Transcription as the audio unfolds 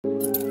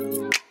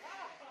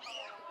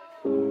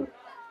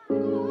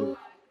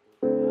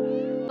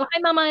Hi,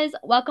 mamas.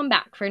 Welcome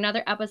back for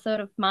another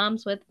episode of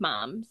Moms with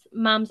Moms.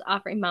 Moms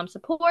offering mom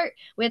support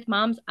with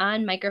moms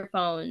on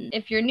microphone.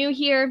 If you're new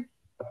here,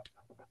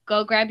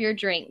 go grab your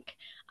drink.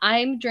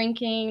 I'm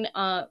drinking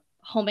a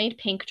homemade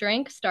pink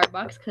drink,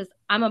 Starbucks, because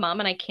I'm a mom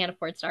and I can't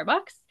afford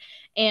Starbucks.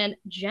 And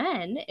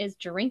Jen is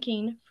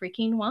drinking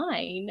freaking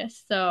wine.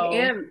 So I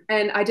am,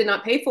 and I did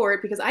not pay for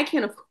it because I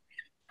can't afford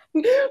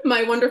it.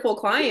 My wonderful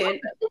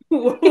client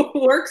who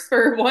works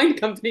for a wine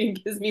company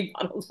and gives me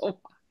bottles of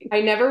wine.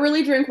 I never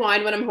really drink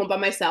wine when I'm home by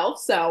myself,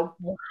 so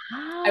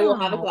I will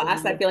have a wow.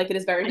 glass. I feel like it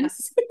is very I'm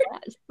necessary.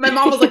 My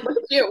mom was like, "Look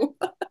at you,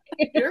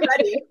 impressed. you're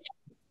ready."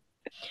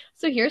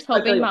 So here's I'll tell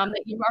hoping, you Mom, what.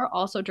 that you are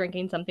also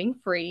drinking something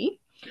free.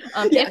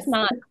 If Yes.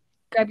 not,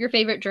 grab your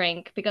favorite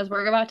drink because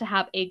we're about to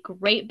have a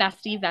great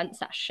bestie event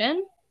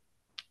session.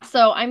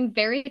 So I'm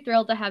very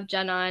thrilled to have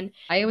Jen on.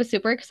 I was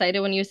super excited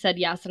when you said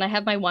yes, and I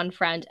have my one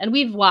friend, and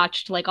we've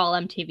watched like all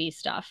MTV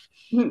stuff.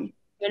 Hmm.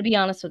 I'm gonna be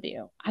honest with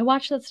you. I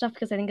watch that stuff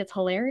because I think it's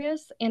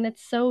hilarious and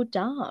it's so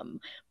dumb.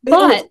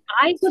 Oh, it's But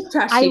I just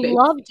trash I TV.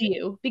 loved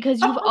you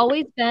because you've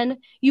always been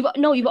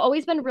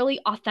really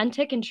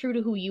authentic and true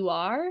to who you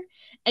are,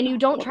 and you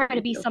don't Well, try to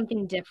thank be you.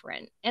 something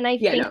different. And I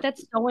Yeah, think no,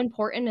 that's so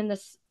important in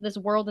this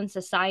world and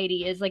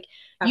society is like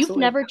you've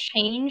absolutely. never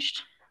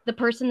changed the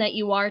person that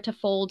you are to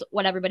fold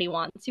what everybody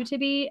wants you to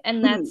be, and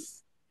Hmm.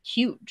 that's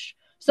huge.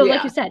 So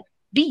like you Yeah, said,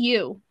 be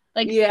you.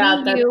 Like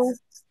yeah. be you.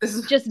 That's this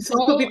is Just this is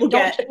what don't people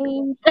don't get.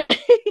 change.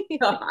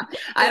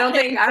 I Don't don't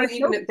think change. I There's don't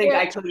no even think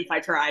I guilt. could if I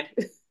tried.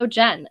 So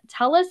Jen,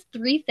 tell us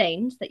 3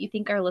 things that you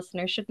think our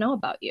listeners should know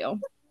about you.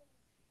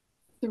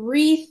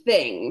 Three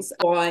things.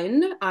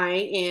 One, I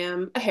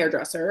am a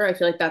hairdresser. I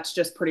feel like that's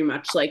just pretty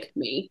much like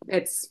me.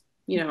 It's,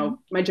 Mhm.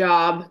 my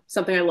job,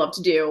 something I love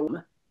to do.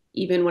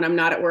 Even when I'm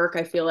not at work,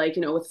 I feel like,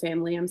 with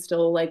family, I'm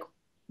still like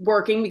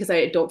working because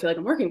I don't feel like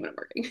I'm working when I'm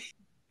working.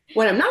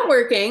 When I'm not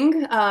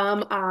working,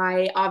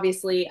 I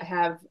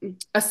have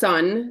a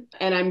son,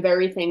 and I'm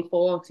very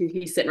thankful.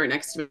 He's sitting right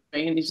next to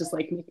me, and he's just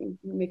like making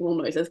little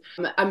noises.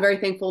 I'm very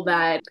thankful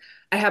that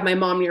I have my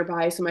mom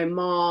nearby, so my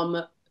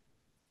mom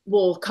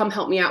will come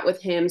help me out with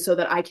him so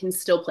that I can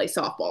still play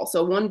softball.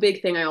 So one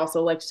big thing I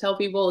also like to tell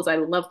people is I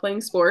love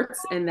playing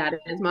sports, and that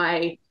is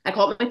I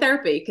call it my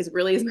therapy because it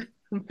really is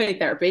my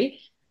therapy.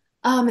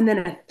 And then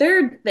a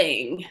third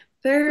thing,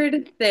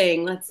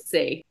 let's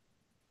see.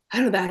 I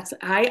don't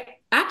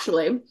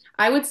know,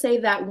 I would say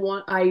that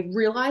one, I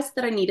realized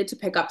that I needed to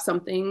pick up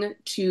something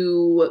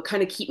to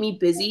kind of keep me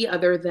busy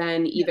other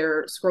than Yeah.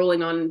 either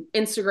scrolling on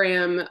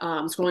Instagram,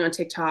 scrolling on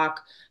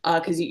TikTok,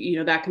 because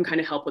that can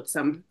kind of help with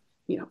some,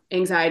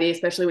 anxiety,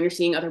 especially when you're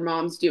seeing other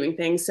moms doing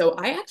things. So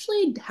I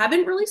actually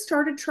haven't really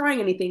started trying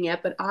anything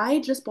yet, but I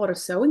just bought a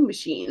sewing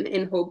machine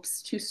in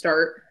hopes to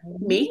start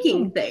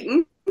making Ooh.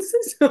 things.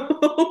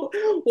 So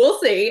we'll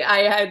see.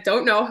 I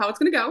don't know how it's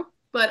going to go,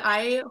 but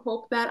I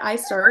hope that I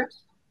start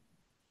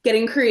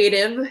getting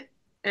creative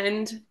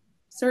and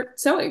start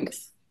sewing.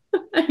 So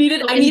I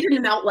needed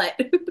an outlet.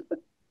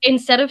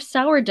 instead of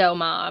sourdough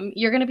mom,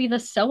 you're gonna be the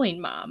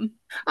sewing mom.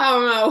 I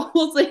don't know.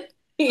 We'll see.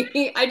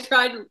 I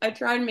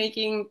tried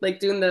making like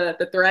doing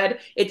the thread.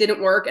 It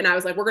didn't work, and I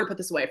was like, we're gonna put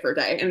this away for a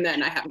day, and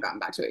then I haven't gotten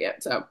back to it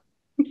yet. So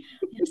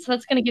So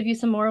that's gonna give you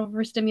some more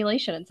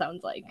overstimulation, it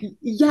sounds like.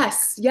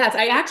 yes, yes.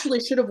 I actually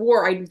should have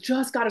wore. I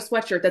just got a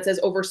sweatshirt that says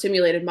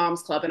Overstimulated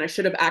Moms Club, and I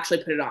should have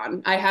actually put it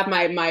on. I have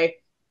my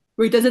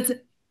wait, does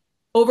it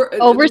over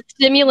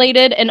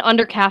Overstimulated and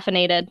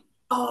undercaffeinated.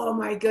 Oh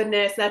my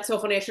goodness, that's so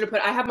funny.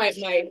 I have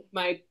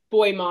my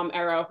boy mom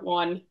era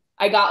one.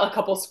 I got a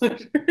couple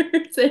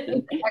sweatshirts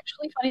in. It's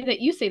actually funny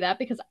that you say that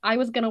because I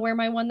was gonna wear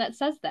my one that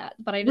says that,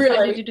 but I decided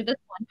to Really, do this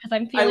one because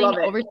I'm I feeling love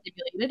it.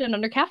 overstimulated and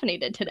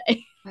undercaffeinated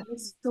today. That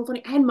is so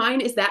funny. And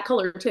mine is that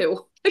color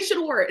too. I should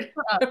have wore it.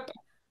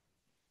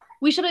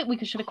 We should have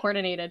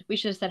coordinated. We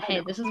should have said, I "Hey,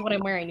 know. this is what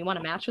I'm wearing. You want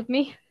to match with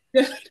me?"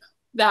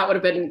 That would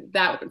have been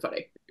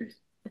funny.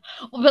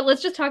 But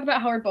let's just talk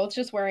about how we're both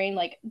just wearing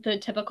like the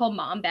typical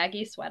mom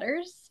baggy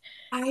sweaters.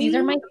 These are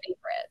I my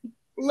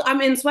favorite.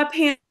 I'm in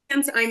sweatpants.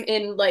 I'm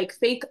in like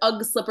fake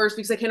UGG slippers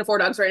because I can't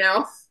afford UGGs right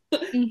now.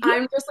 Mhm.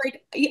 I'm just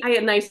like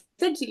and I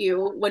said to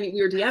you when we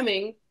were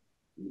DMing,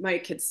 my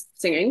kids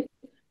singing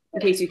in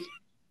case he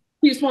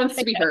just wants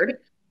to be heard.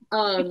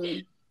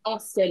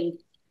 Austin.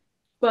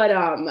 But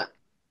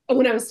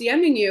when I was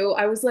DMing you,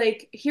 I was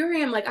like, here I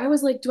am. Like, I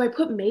was like, do I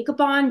put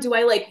makeup on? Do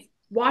I like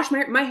wash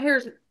my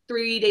hair's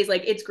 3 days,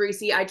 like it's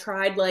greasy. I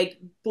tried like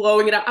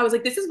blowing it up. I was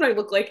like, this is what I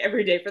look like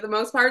every day for the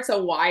most part.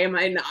 So why am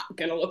I not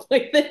gonna look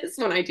like this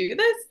when I do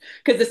this?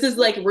 Because this is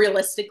like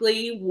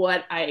realistically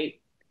what I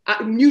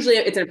usually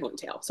it's in a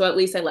ponytail. So at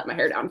least I let my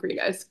hair down for you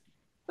guys.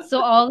 So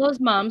all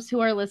those moms who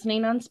are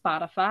listening on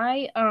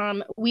Spotify,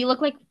 we look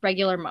like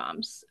regular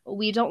moms.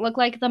 We don't look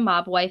like the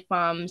mob wife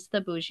moms,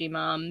 the bougie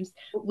moms.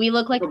 We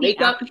look like For the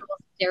makeup, actual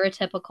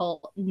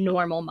stereotypical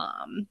normal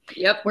mom.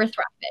 yep. We're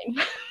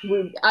thriving.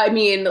 I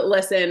mean,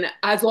 listen,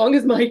 as long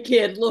as my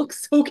kid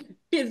looks okay,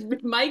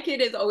 my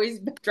kid is always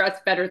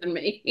dressed better than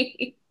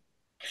me.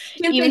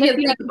 Can't say Even he if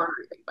has you have, makeup on or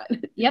anything,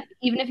 but yep,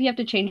 even if you have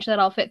to change that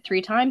outfit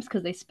 3 times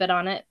because they spit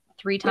on it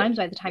three yep, times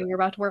by the time you're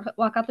about to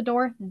walk out the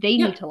door, they need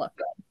yep, to look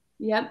good.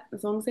 yep.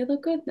 As long as they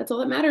look good, that's all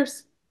that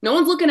matters. No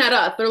one's looking at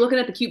us. They're looking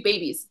at the cute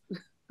babies.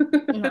 No.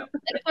 And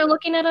if they're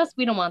looking at us,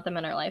 we don't want them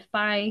in our life.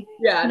 Bye.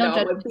 Yeah, No no, like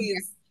judgment here.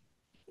 please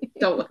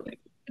don't look at me.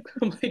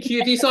 I'm like,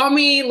 if you saw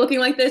me looking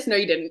like this, no,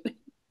 you didn't.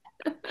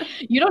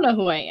 You don't know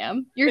who I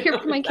am. You're here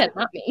for my kid,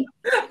 not me.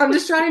 I'm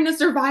just trying to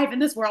survive in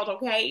this world,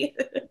 okay?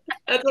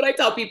 That's what I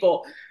tell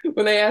people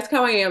when they ask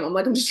how I am. I'm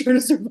like, I'm just trying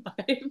to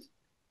survive.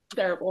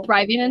 Terrible.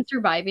 Thriving and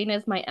surviving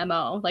is my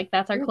MO. Like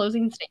that's our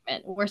closing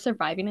statement. We're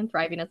surviving and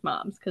thriving as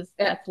moms because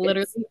Yeah, that's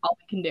literally all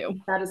we can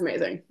do. that is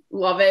amazing.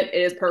 Love it.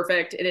 It is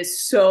perfect. It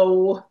is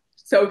so,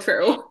 so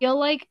true. Feel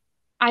like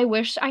I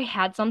wish I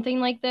had something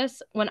like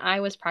this when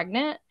I was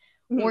pregnant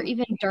or Mhm.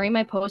 even during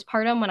my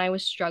postpartum when I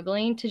was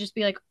struggling to just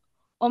be like,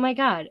 oh my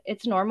God,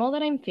 it's normal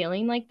that I'm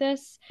feeling like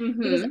this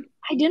because Mhm.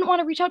 I didn't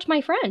want to reach out to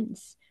my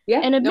friends Yeah,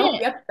 and no,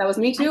 admit yep, that was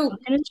me I too.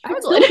 fucking I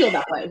struggling. still feel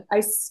that way.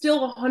 I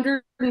still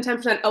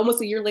 110%,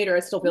 almost a year later, I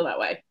still feel that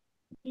way.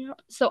 Yeah.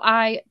 So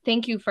I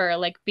thank you for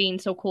like being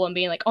so cool and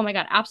being like, oh my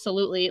God,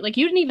 absolutely. Like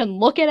you didn't even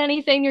look at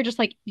anything. You're just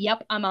like,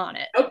 yep, I'm on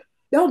it. Nope.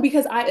 No,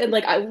 because I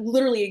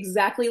literally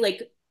exactly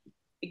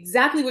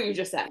what you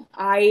just said.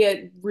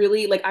 I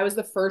really like I was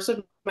the first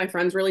of my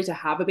friends really to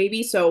have a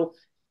baby, so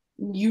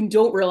you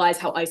don't realize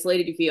how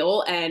isolated you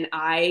feel. And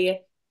I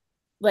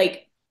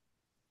like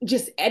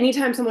just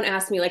anytime someone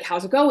asks me like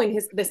how's it going,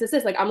 his this is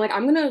this, like I'm like,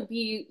 I'm gonna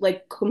be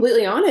like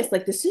completely honest,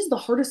 like this is the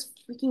hardest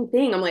freaking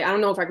thing. I'm like, I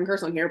don't know if I can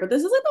curse on here, but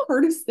this is like the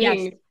hardest Yes.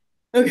 thing.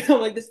 Okay,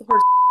 I'm like, this is the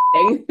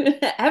hardest thing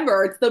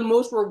ever. It's the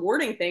most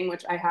rewarding thing,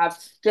 which I have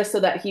just so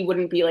that he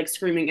wouldn't be like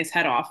screaming his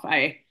head off.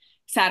 I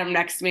sat him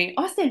next to me.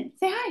 Austin,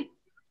 say hi.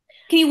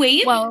 Can you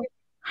wave? Well,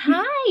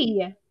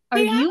 hi. Are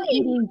Say you hi.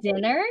 eating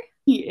dinner?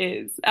 He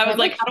is. I was That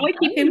like, looks how do I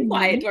keep him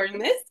quiet yummy. during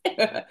this?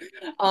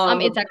 It's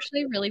um,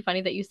 actually really funny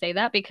that you say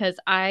that because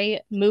I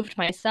moved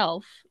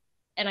myself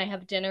and I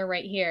have dinner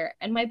right here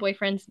and my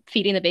boyfriend's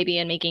feeding the baby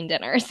and making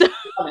dinner. So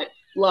love it.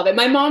 Love it.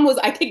 My mom was,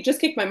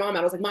 just kicked my mom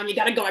out. I was like, Mom, you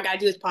gotta go. I gotta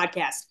do this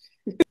podcast.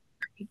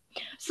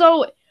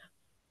 so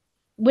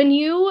when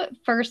you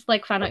first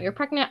like found out you're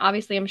pregnant,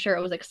 obviously I'm sure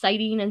it was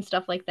exciting and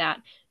stuff like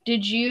that.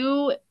 Did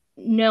you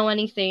know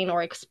anything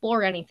or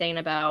explore anything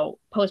about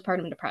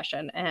postpartum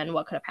depression and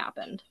what could have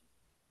happened?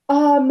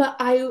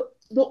 I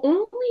the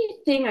only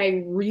thing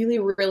I really,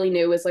 really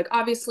knew is like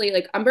obviously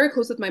like I'm very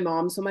close with my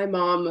mom, so my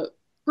mom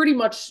pretty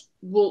much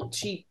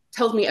she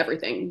tells me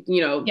everything,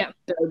 Yeah.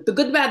 the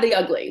good, the bad, the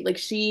ugly. Like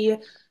she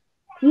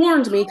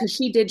warned me because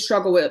she did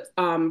struggle with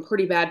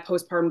pretty bad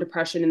postpartum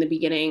depression in the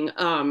beginning.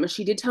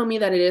 She did tell me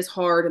that it is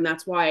hard, and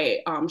that's why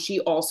she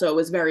also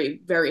is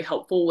very, very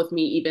helpful with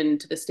me even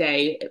to this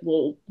day.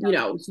 Well,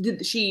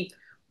 she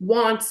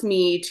wants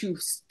me to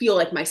feel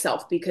like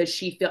myself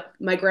because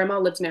my grandma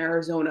lives in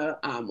Arizona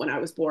when I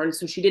was born,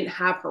 so she didn't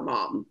have her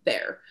mom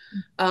there.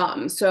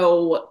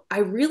 So I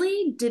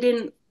really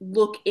didn't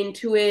look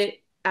into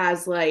it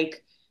as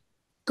like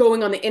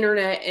going on the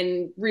internet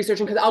and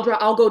researching because I'll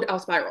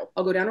spiral.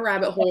 I'll go down a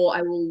rabbit hole.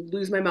 I will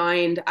lose my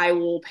mind. I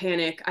will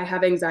panic. I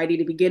have anxiety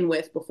to begin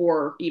with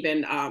before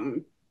even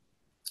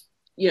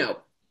you know,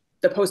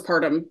 the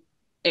postpartum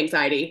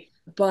anxiety.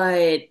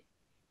 But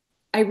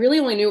I really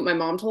only knew what my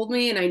mom told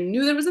me and I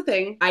knew there was a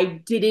thing. I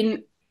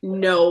didn't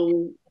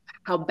know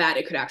how bad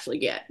it could actually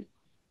get.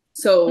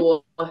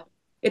 So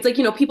it's like,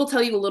 people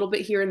tell you a little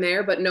bit here and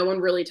there, but no one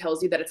really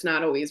tells you that it's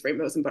not always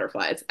rainbows and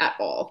butterflies at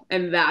all.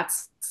 And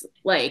that's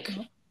like,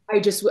 I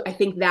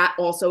think that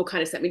also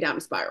kind of sent me down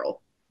a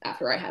spiral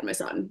after I had my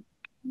son.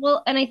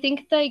 Well, and I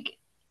think like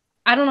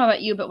I don't know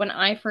about you, but when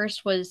I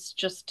first was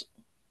just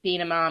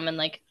being a mom and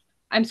like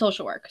I'm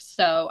social work.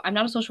 So I'm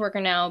not a social worker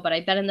now, but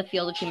I've been in the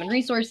field of human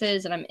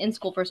resources and I'm in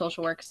school for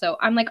social work. So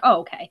I'm like,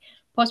 oh, okay.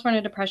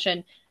 Postpartum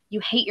depression, you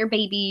hate your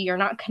baby, you're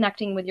not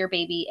connecting with your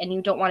baby, and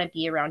you don't want to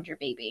be around your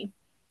baby.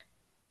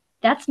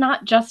 That's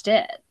not just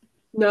it.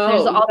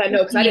 There's No, also yeah, no,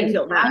 because I the didn't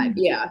feel that.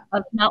 anxiety Yeah.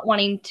 of not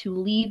wanting to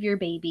leave your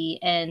baby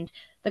and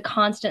the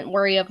constant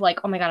worry of like,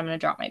 oh my God, I'm going to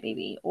drop my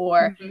baby.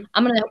 Or Mhm.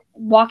 I'm going to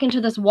walk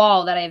into this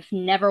wall that I've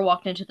never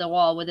walked into the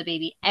wall with a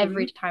baby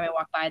every Mhm. time I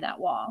walk by that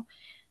wall.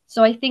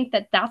 So I think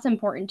that that's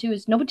important too,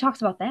 is nobody talks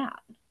about that.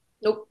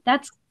 Nope.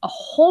 That's a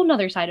whole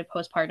nother side of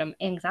postpartum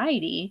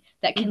anxiety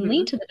that can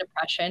lead Mhm. to the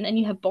depression. And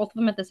you have both of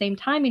them at the same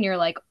time. And you're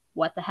like,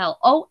 what the hell?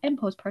 Oh, and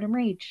postpartum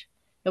rage.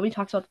 Nobody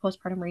talks about the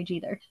postpartum rage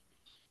either.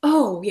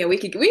 Oh, yeah, we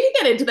could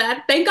get into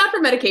that. Thank God for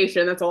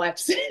medication. That's all I have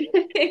to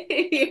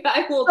say.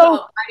 I will So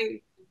tell.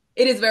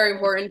 It is very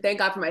important. Thank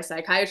God for my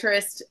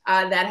psychiatrist.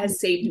 That has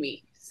saved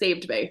me,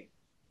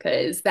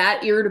 because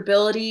that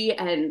irritability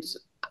and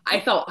I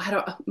don't.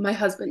 My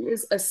husband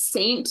is a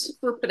saint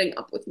for putting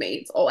up with me.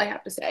 It's all I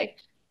have to say.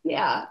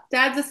 Yeah,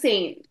 Dad's a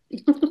saint.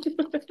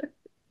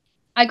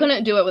 I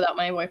couldn't do it without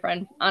my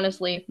boyfriend,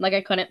 honestly. Like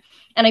I couldn't.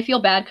 And I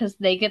feel bad because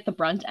they get the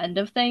brunt end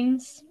of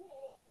things,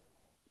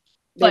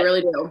 They but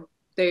really do.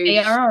 They they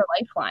are our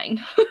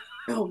lifeline.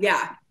 Oh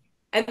yeah.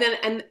 And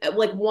then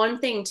like one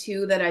thing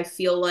too that I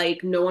feel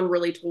like no one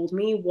really told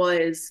me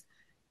was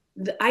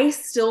I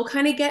still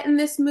kind of get in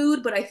this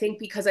mood, but I think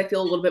because I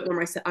feel a little bit more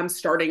myself, I'm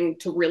starting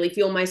to really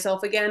feel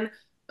myself again.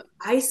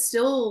 I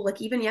still,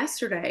 like, even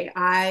yesterday,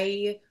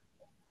 I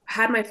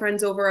had my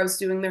friends over. I was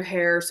doing their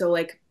hair. So,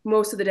 like,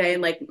 most of the day,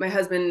 and like, my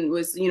husband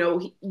was,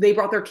 they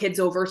brought their kids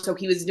over. So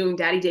he was doing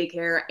daddy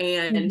daycare.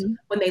 And Mhm.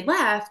 when they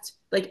left,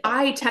 like,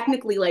 I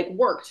technically, like,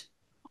 worked.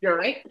 You're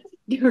right.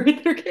 You're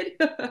right there, kid.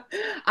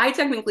 I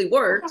technically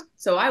worked.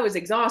 So I was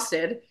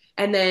exhausted.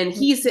 And then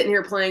he's sitting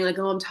here playing, like,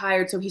 oh, I'm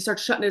tired. So he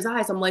starts shutting his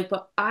eyes. I'm like,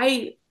 but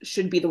I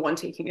should be the one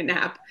taking a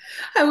nap.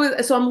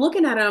 So I'm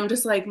looking at it. I'm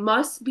just like,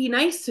 must be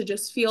nice to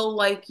just feel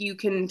like you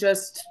can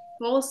just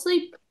fall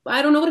asleep.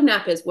 I don't know what a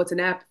nap is. What's a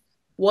nap?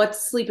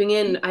 What's sleeping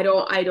in? I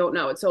don't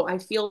know. So I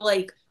feel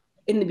like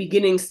in the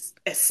beginning,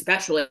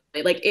 especially,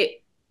 like,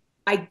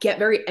 I get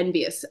very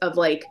envious of,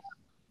 like,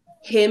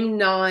 him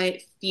not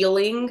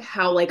feeling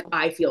how, like,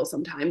 I feel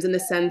sometimes, in the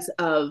sense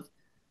of,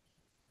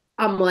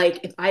 I'm like,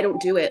 if I don't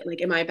do it,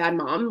 like, am I a bad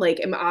mom? Like,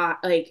 am I,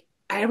 like,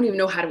 I don't even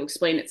know how to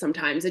explain it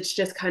sometimes. It's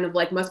just kind of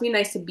like, must be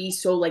nice to be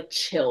so, like,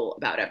 chill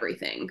about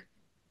everything.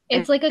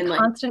 It's like a And like,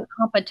 constant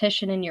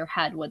competition in your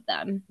head with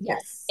them.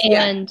 yes,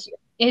 yeah. And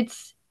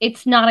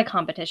it's not a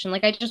competition.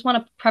 Like I just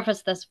want to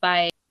preface this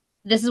by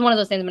this is one of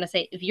those things I'm going to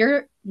say. If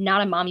you're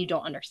not a mom, you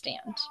don't understand.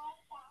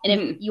 And if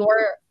Mhm.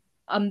 you're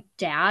a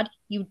dad,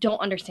 you don't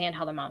understand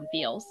how the mom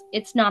feels.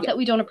 It's not Yeah. that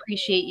we don't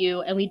appreciate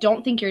you and we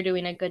don't think you're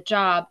doing a good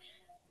job,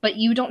 but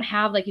you don't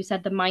have, like you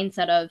said, the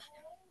mindset of,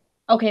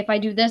 okay, if I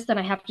do this, then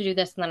I have to do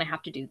this, and then I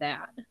have to do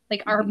that.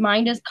 Like our Mhm.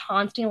 mind is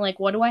constantly like,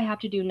 what do I have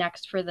to do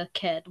next for the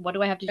kid? What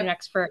do I have to do Yep.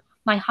 next for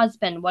my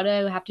husband? What do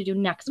I have to do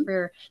next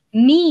for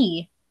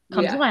me?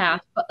 Comes Yeah.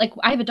 last, but like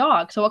I have a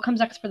dog, so what comes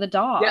next for the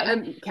Yeah, dog?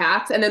 and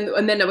cats, and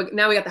then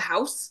now we got the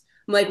house.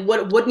 I'm like,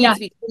 what needs Yeah, to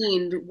be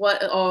cleaned? What?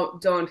 Oh,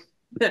 don't.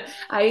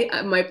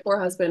 My poor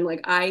husband,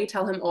 like, I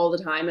tell him all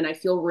the time, and I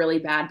feel really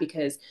bad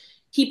because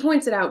he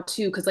points it out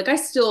too. Because, like, I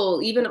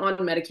still, even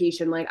on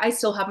medication, like, I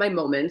still have my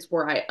moments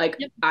where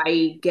yep.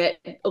 I get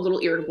a little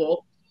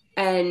irritable,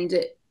 and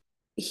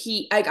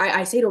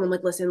I say to him, I'm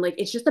like, listen, like,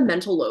 it's just a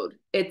mental load.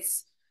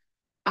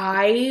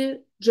 I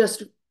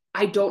just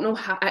I don't know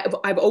how.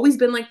 I've always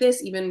been like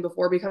this even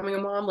before becoming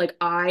a mom. Like,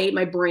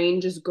 my brain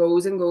just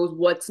goes and goes,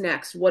 what's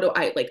next? What do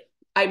I like?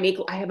 I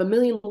have a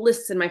million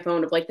lists in my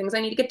phone of, like, things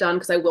I need to get done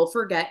because I will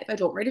forget if I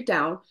don't write it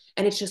down.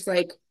 And it's just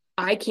like,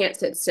 I can't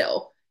sit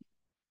still.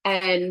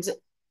 And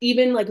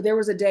even, like, there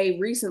was a day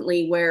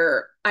recently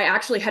where I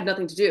actually had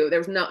nothing to do. There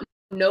was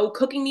no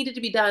cooking needed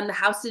to be done. The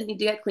house didn't need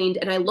to get cleaned.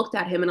 And I looked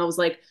at him and I was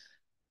like,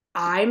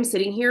 I'm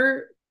sitting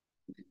here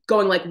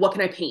going, like, what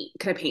can I paint?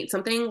 Can I paint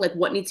something? Like,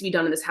 what needs to be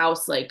done in this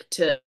house? Like,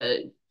 to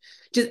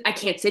just, I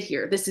can't sit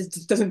here. This is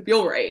just doesn't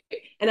feel right.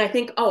 And I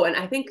think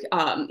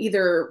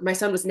either my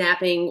son was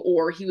napping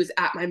or he was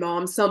at my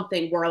mom's,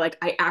 something where, like,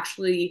 I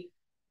actually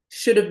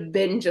should have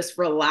been just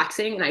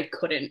relaxing and I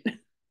couldn't.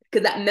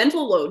 Because that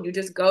mental load, you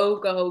just go,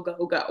 go,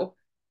 go, go.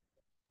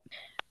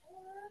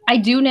 I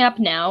do nap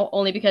now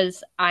only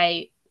because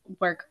I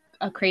work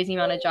a crazy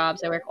amount of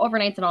jobs. I work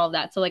overnights and all of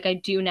that. So like I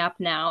do nap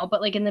now,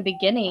 but like in the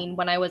beginning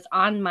when I was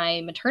on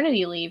my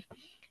maternity leave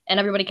and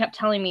everybody kept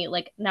telling me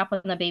like nap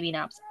when the baby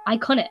naps, I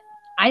couldn't.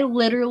 I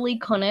literally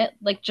couldn't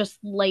like just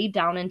lay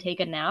down and take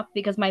a nap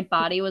because my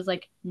body was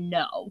like,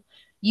 no,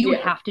 you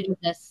Yeah. have to do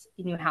this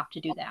and you have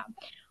to do that.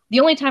 The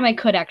only time I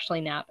could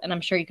actually nap, and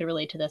I'm sure you could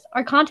relate to this,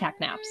 are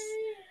contact naps.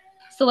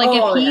 So like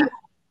Oh yeah,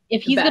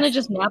 if the he's gonna best.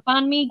 just nap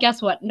on me,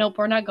 guess what? Nope,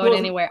 we're not going Well,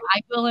 anywhere.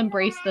 I will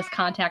embrace this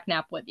contact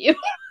nap with you.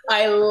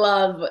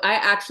 I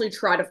actually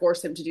try to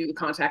force him to do the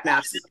contact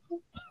naps.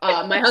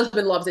 My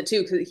husband loves it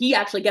too because he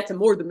actually gets them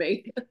more than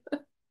me.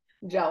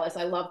 Jealous.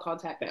 I love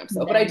contact naps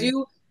though, but Nice.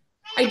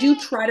 I do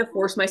try to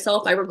force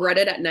myself. I regret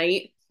it at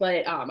night,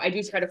 but I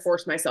do try to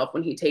force myself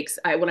when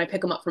when I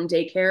pick him up from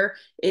daycare.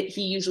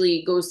 He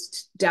usually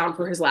goes down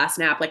for his last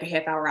nap like a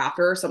half hour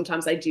after.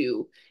 Sometimes I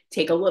do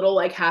take a little,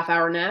 like,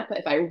 half-hour nap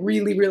if I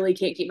really, really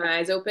can't keep my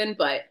eyes open.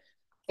 But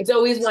it's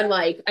always when,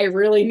 like, I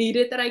really need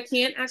it that I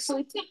can't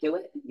actually do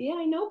it. Yeah,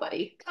 I know,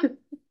 buddy.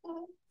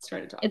 Let's try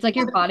to talk. It's like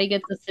your body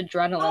gets this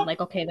adrenaline, like,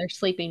 okay, they're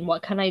sleeping.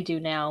 What can I do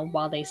now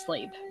while they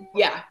sleep?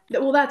 Yeah.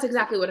 Well, that's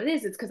exactly what it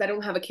is. It's because I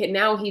don't have a kid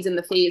now. He's in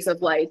the phase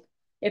of, like,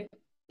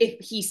 if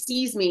he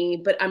sees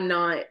me, but I'm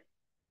not,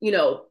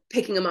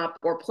 picking him up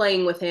or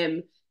playing with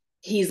him,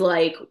 he's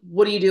like,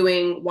 "What are you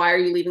doing? Why are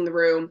you leaving the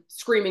room?"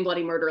 Screaming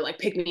bloody murder, like,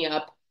 pick me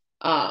up.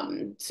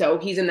 So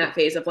he's in that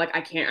phase of, like,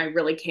 I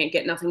really can't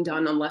get nothing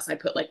done unless I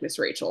put, like, Miss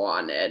Rachel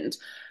on. And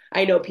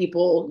I know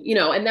people,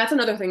 and that's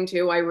another thing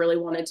too. I really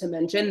wanted to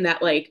mention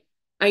that, like,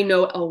 I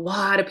know a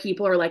lot of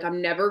people are like,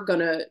 I'm never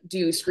gonna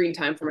do screen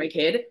time for my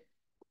kid.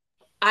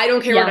 I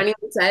don't care what Yeah.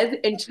 anyone says.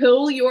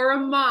 Until you're a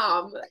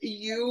mom,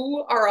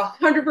 you are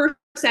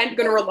 100%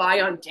 going to rely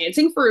on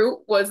Dancing Fruit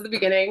was the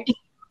beginning.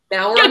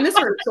 Now we're on Miss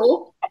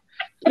Rachel.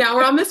 Now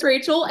we're on Miss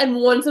Rachel. And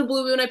once in a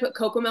blue moon, I put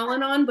Coco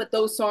Melon on, but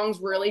those songs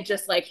really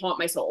just, like, haunt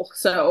my soul.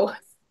 So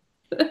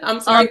I'm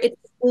Um, sorry.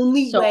 It's the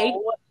only so way.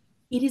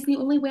 It is the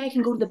only way I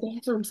can go to the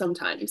bathroom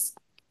sometimes.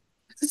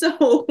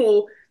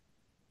 So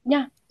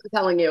yeah. I'm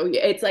telling you,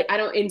 it's like I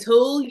don't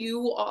until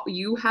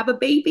you have a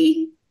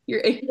baby,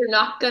 you're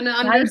not gonna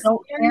I don't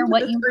care understand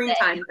what the you screen say.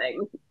 time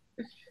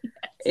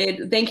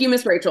thing. Thank you,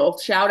 Miss Rachel.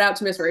 Shout out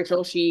to Miss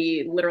Rachel.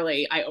 She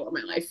literally, I owe her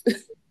my life.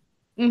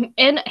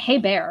 And Hey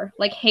Bear,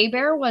 like Hey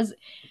Bear was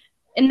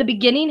in the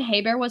beginning,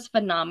 Hey Bear was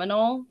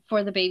phenomenal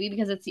for the baby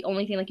because it's the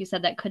only thing, like you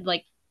said, that could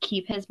like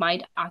keep his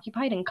mind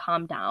occupied and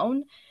calm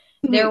down.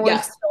 There was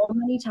Yes. so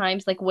many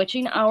times, like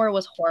witching hour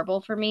was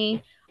horrible for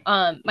me.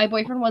 My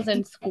boyfriend was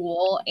in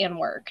school and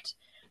worked.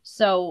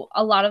 So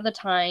a lot of the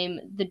time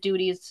the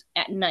duties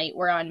at night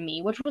were on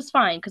me, which was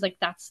fine because like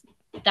that's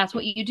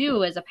what you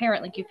do as a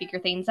parent, like you figure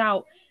things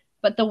out.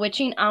 But the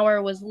witching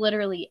hour was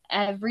literally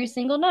every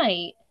single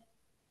night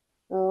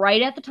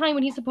right at the time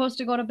when he's supposed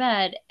to go to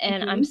bed,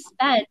 and I'm Mhm.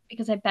 spent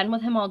because I've been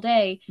with him all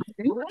day.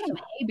 So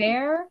Hey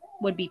Bear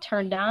would be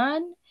turned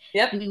on.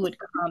 Yep. We would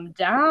calm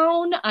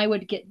down. I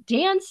would get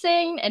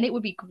dancing, and it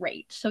would be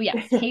great. So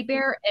yes, Hey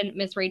Bear and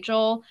Miss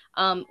Rachel,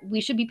 we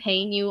should be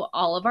paying you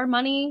all of our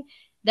money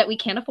that we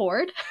can't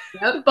afford.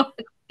 Yep. But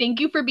thank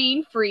you for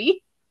being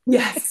free.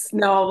 Yes.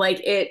 No,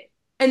 like it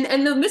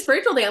and the Miss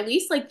Rachel thing, at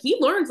least like he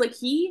learns like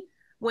he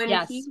when he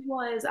Yes,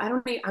 was I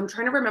don't know, I'm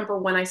trying to remember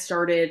when I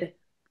started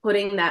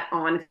putting that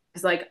on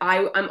because like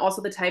I'm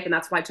also the type and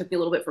that's why it took me a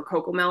little bit for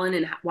Coco Melon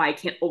and why I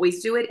can't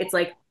always do it. It's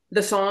like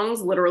the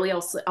songs literally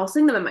I'll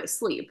sing them in my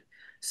sleep.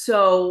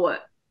 So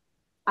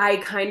I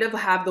kind of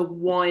have the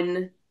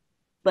one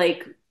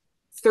like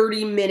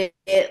 30-minute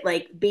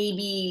like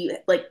baby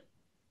like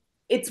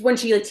it's when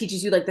she like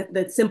teaches you like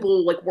the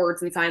simple like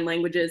words and sign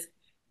languages.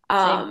 same.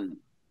 Um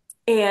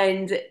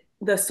and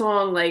the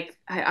song like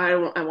I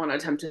want to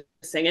attempt to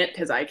sing it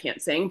because I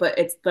can't sing, but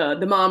it's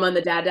the mama and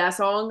the dada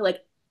song. Like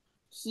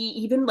he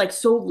even like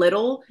so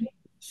little,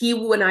 he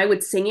when I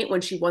would sing it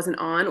when she wasn't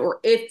on, or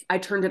if I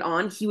turned it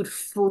on, he would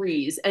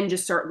freeze and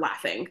just start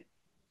laughing.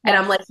 And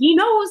I'm like, Yes. he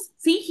knows.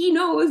 See, he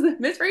knows.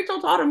 Miss Rachel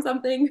taught him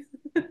something.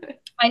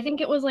 I think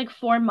it was like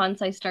 4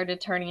 months I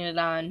started turning it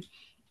on.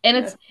 And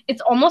Yeah.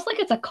 it's almost like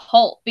it's a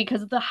cult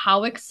because of the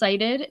how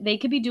excited they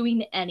could be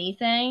doing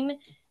anything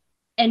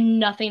and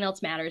nothing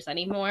else matters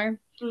anymore.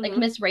 Like Mhm.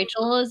 Miss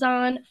Rachel is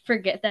on,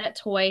 forget that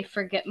toy,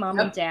 forget mom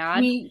and Yep.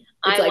 dad. It's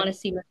I want to like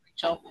see Miss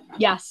Rachel.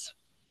 Yes.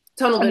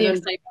 tunnel And the vision.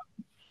 excitement.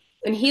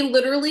 And he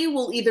literally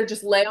will either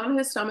just lay on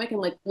his stomach and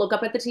like look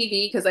up at the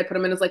TV because I put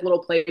him in his like little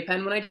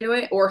playpen when I do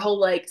it, or he'll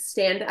like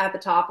stand at the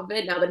top of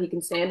it now that he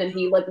can stand and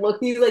he like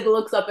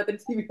looks up at the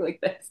TV like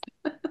this.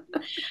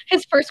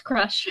 His first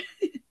crush.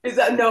 Is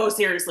that no,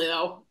 seriously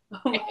though. Oh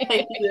my,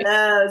 he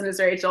loves Miss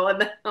Rachel.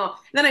 And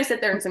then I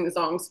sit there and sing the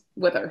songs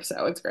with her,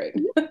 so it's great.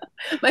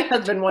 My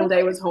husband one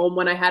day was home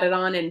when I had it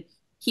on and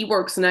he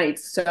works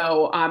nights.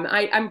 So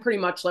I'm pretty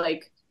much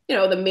like,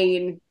 the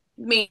main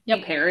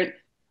Yep. parent.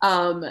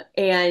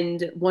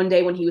 And one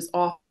day when he was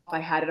off, I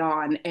had it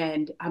on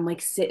and I'm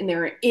like sitting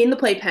there in the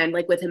playpen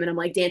like with him and I'm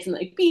like dancing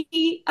like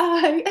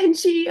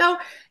B-I-N-G-O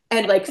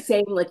and like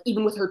saying like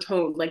even with her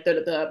tone, like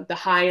the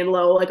high and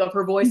low like of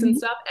her voice and Mhm.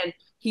 stuff. And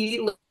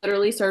he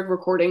literally started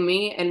recording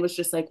me and was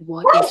just like,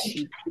 what is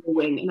she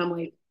doing? And I'm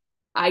like,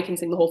 I can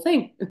sing the whole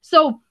thing.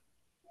 So,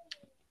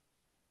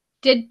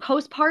 did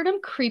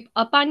postpartum creep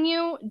up on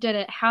you? Did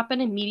it happen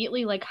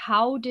immediately? Like,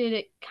 how did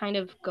it kind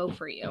of go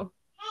for you?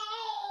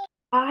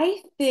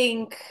 I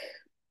think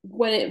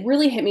when it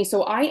really hit me,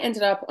 so I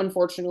ended up,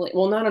 unfortunately,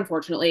 well, not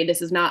unfortunately,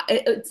 this is not,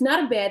 it's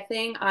not a bad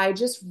thing. I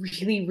just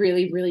really,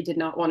 really, really did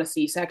not want a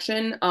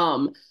C-section.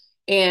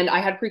 And I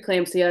had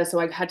preeclampsia, so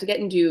I had to get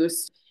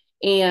induced.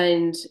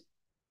 And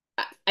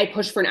I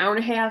pushed for an hour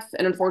and a half,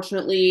 and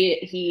unfortunately,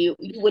 he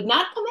would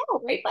not come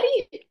out, right,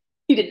 buddy?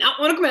 He did not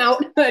want to come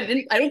out.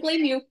 I don't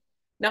blame you,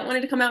 not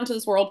wanting to come out into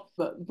this world,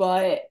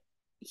 but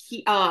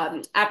he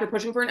after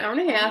pushing for an hour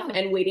and a half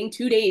and waiting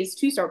 2 days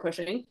to start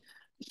pushing,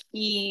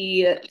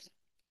 he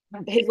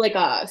his like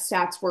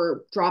stats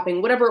were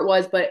dropping, whatever it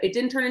was, but it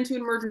didn't turn into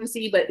an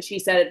emergency. But she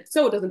said,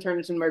 so it doesn't turn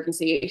into an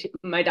emergency.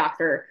 My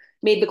doctor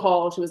made the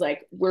call. She was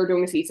like, we're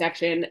doing a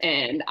C-section.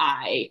 And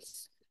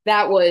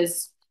that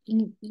was,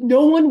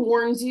 no one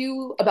warns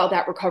you about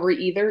that recovery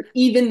either,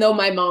 even though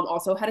my mom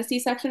also had a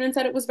C-section and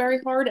said it was very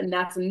hard. And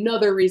that's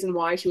another reason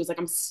why she was like,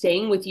 I'm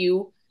staying with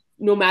you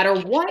no matter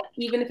what,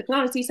 even if it's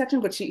not a C-section,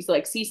 but she's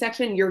like,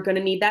 C-section, you're going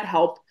to need that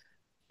help.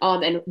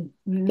 And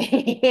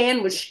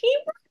man, was she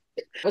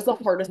was the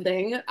hardest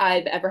thing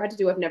I've ever had to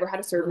do. I've never had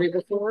a surgery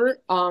before.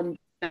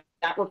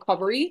 That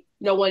recovery,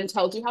 no one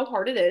tells you how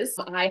hard it is.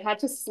 I had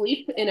to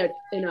sleep in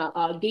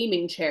a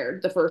gaming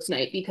chair the first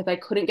night because I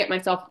couldn't get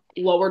myself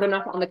lowered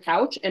enough on the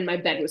couch and my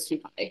bed was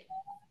too high.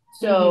 Mm-hmm.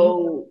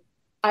 So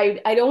I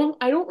don't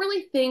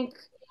really think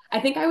I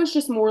think I was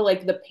just more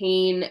like the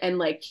pain and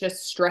like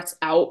just stressed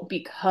out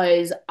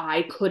because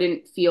I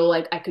couldn't feel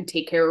like I could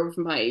take care of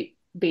my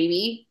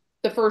baby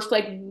the first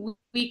like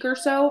week or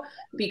so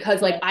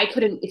because like Yeah. I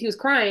couldn't if he was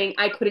crying,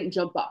 I couldn't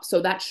jump up.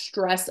 So that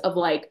stress of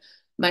like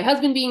my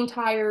husband being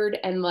tired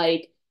and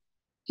like,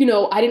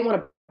 I didn't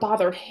want to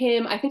bother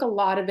him. I think a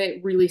lot of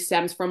it really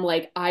stems from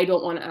like I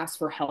don't want to ask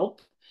for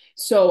help.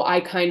 So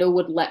I kind of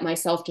would let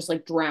myself just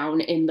like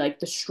drown in like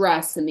the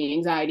stress and the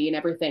anxiety and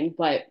everything.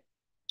 But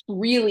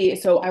really,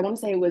 so I want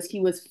to say he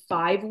was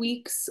 5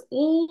 weeks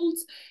old.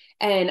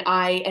 And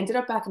I ended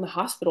up back in the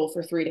hospital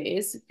for 3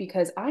 days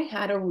because I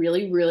had a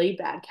really, really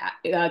bad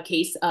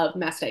case of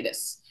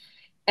mastitis.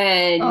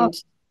 Oh, And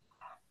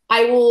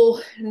I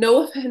will,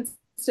 no offense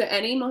to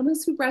any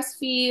mamas who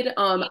breastfeed.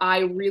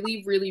 I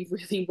really, really,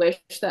 really wish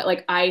that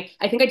like I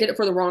think I did it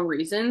for the wrong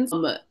reasons.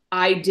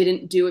 I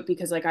didn't do it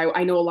because like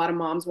I know a lot of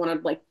moms want to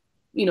like,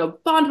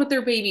 bond with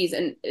their babies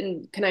and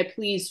can I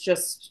please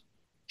just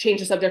change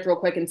the subject real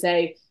quick and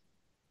say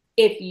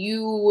if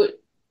you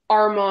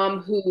are a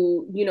mom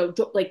who,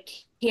 like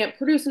can't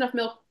produce enough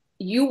milk,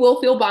 you will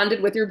feel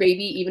bonded with your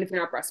baby even if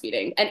you're not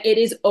breastfeeding. And it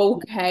is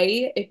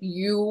okay if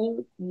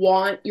you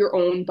want your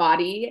own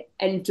body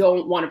and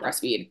don't want to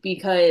breastfeed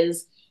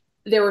because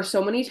there were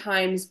so many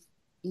times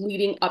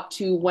leading up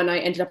to when I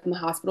ended up in the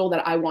hospital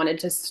that I wanted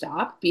to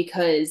stop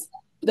because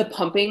the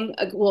pumping,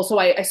 well, so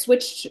I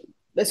switched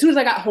as soon as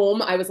I got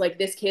home, I was like,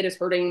 this kid is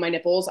hurting my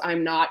nipples.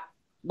 I'm not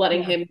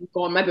letting yeah. him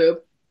go on my boob.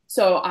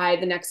 So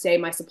the next day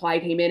my supply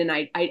came in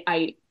and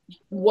I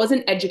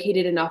wasn't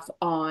educated enough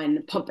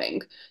on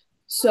pumping.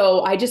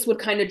 So I just would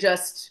kind of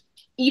just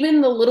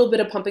even the little bit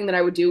of pumping that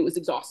I would do, it was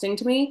exhausting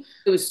to me.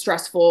 It was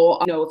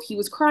stressful. If he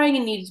was crying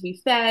and needed to be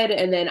fed,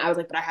 and then I was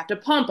like, but I have to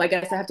pump. I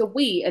guess I have to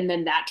wait. And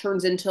then that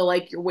turns into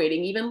like you're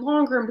waiting even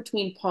longer in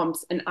between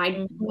pumps. And I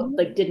Mhm.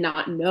 like did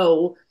not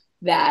know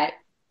that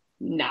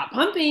not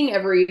pumping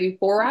every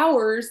 4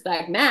 hours,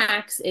 that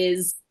max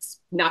is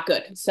not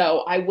good.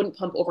 So I wouldn't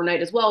pump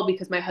overnight as well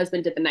because my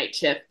husband did the night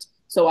shift.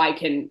 So I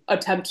can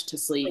attempt to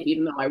sleep,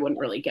 even though I wouldn't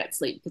really get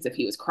sleep because if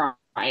he was crying,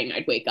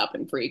 I'd wake up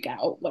and freak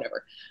out,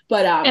 whatever.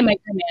 But And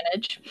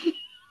micromanage.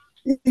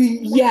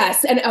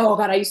 yes, and oh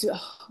god, it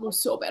was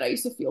so bad. I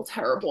used to feel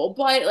terrible.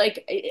 But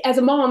like as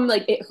a mom,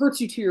 like it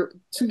hurts you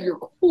to your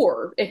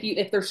core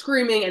if they're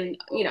screaming and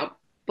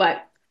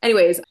But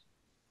anyways,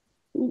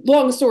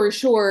 long story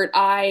short,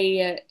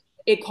 I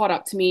it caught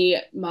up to me.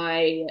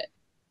 My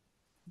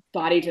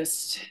body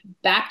just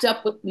backed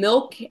up with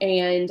milk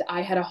and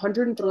I had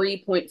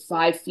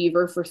 103.5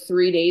 fever for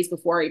 3 days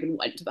before I even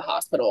went to the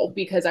hospital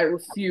because I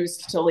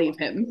refused to leave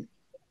him.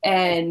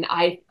 And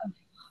I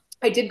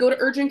did go to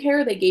urgent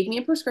care. They gave me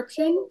a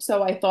prescription.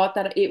 So I thought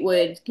that it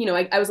would,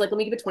 I was like, let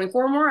me give it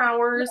 24 more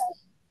hours.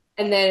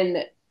 And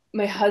then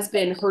my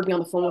husband heard me on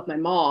the phone with my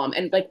mom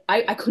and like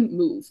I couldn't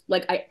move.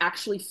 Like I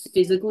actually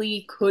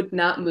physically could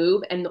not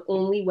move. And the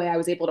only way I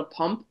was able to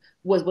pump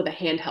was with a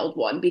handheld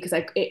one because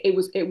it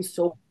was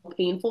so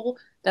painful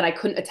that I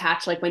couldn't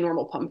attach like my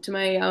normal pump to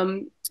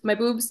my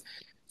boobs.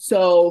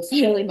 So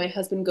finally my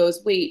husband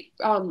goes, wait,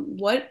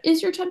 what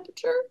is your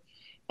temperature?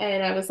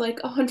 And I was like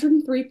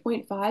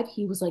 103.5.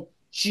 He was like,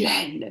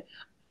 Jen,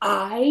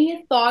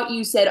 I thought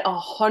you said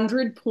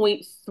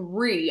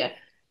 100.3.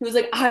 He was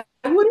like, I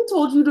would have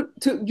told you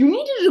you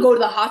needed to go to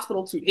the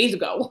hospital 2 days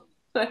ago.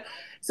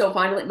 So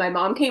finally, my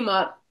mom came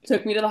up,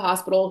 took me to the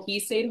hospital. He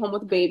stayed home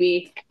with the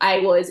baby. I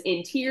was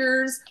in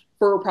tears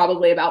for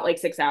probably about like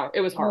 6 hours.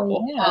 It was Oh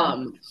horrible.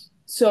 yeah.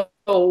 So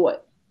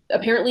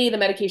apparently the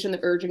medication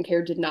that urgent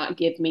care did not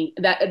give me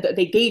that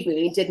they gave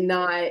me did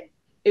not,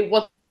 it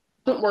wasn't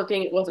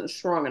working. It wasn't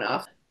strong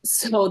enough.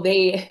 So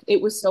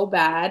it was so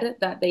bad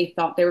that they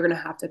thought they were going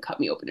to have to cut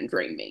me open and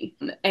drain me.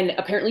 And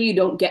apparently you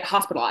don't get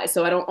hospitalized.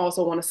 So I don't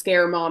also want to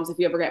scare moms if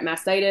you ever get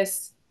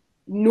mastitis.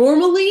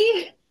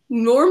 Normally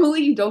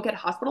you don't get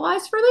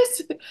hospitalized for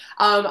this.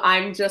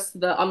 I'm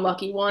just the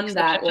unlucky one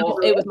that, Exception to the well,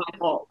 it was rule. my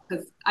fault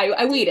because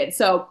I waited.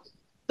 So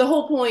the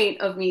whole point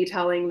of me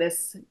telling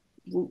this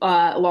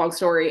long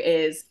story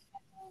is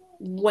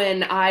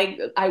when I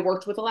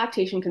worked with a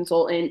lactation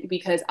consultant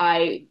because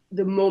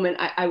the moment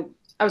I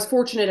was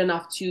fortunate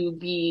enough to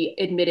be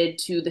admitted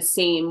to the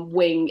same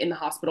wing in the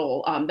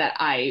hospital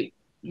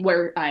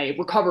where I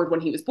recovered when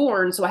he was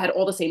born. So I had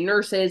all the same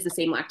nurses, the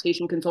same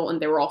lactation consultant.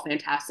 They were all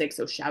fantastic.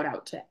 So shout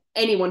out to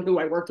anyone who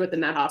I worked with in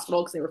that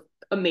hospital because they were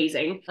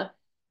amazing.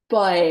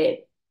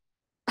 But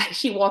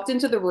she walked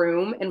into the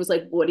room and was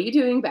like, "What are you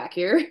doing back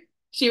here?"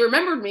 She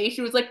remembered me.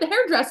 She was like, "The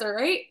hairdresser,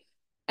 right?"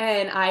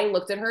 And I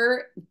looked at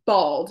her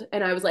bald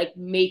and I was like,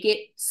 "Make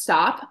it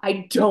stop.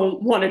 I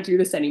don't want to do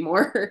this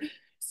anymore."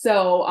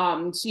 So,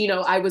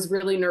 I was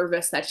really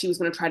nervous that she was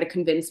going to try to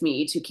convince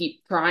me to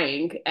keep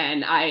trying.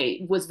 And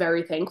I was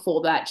very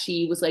thankful that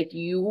she was like,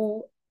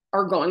 you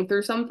are going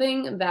through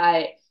something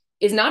that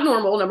is not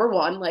normal. Number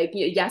one, like,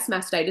 yes,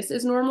 mastitis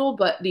is normal,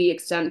 but the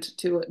extent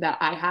to that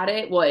I had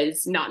it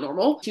was not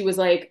normal. She was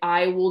like,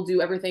 I will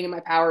do everything in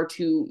my power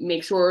to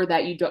make sure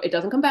that it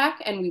doesn't come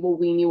back and we will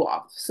wean you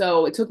off.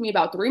 So it took me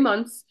about 3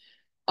 months,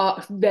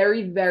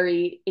 very,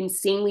 very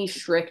insanely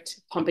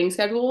strict pumping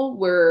schedule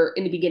where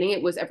in the beginning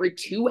it was every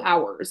 2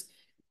 hours.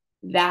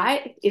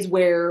 That is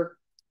where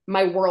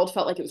my world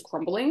felt like it was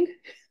crumbling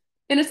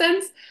in a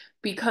sense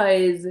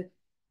because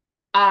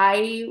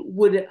I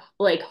would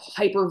like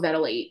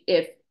hyperventilate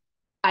if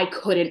I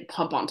couldn't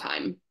pump on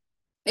time.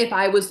 If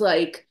I was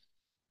like,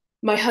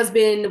 my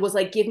husband was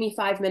like, give me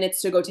 5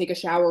 minutes to go take a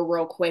shower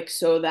real quick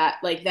so that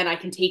like then I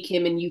can take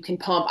him and you can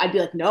pump. I'd be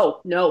like, no,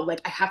 no,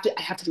 like I have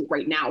to do it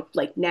right now.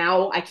 Like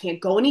now I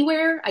can't go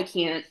anywhere. I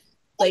can't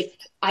like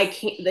I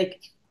can't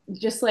like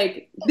just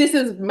like this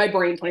is my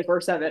brain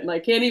 24/7.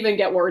 Like can't even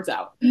get words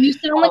out. You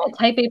sound like a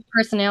type A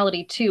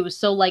personality too.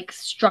 So like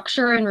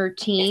structure and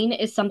routine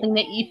is something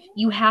that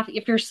you have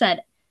if you're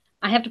said,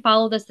 I have to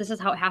follow this, this is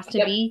how it has to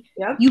Yep. be,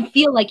 Yep. you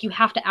feel like you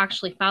have to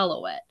actually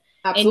follow it.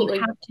 And you Absolutely.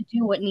 have to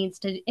do what needs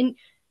to and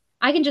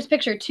I can just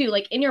picture too,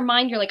 like in your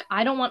mind, you're like,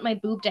 I don't want my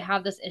boob to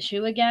have this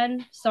issue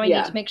again. So I need to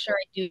Yeah. make sure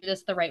I do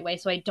this the right way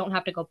so I don't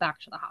have to go back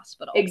to the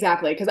hospital.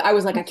 Exactly. Because I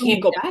was like, I It's can't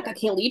totally go back. I different.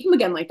 can't leave him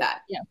again like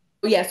that. Yeah.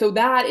 Yeah. So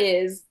that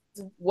is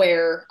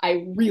where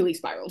I really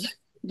spiraled.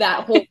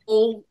 That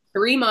whole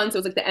 3 months, it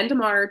was like the end of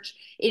March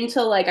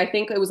until like, I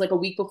think it was like a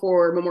week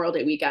before Memorial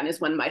Day weekend is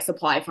when my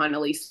supply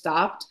finally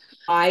stopped.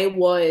 I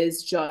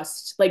was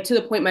just like to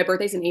the point, my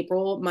birthday's in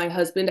April. My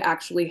husband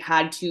actually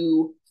had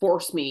to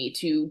force me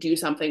to do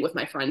something with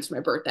my friends for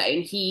my birthday.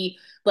 And he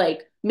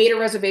like made a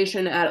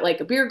reservation at like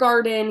a beer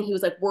garden. He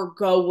was like, "We're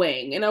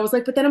going," and I was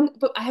like, but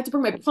I had to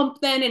bring my pump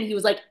then." And he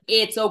was like,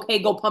 "It's okay,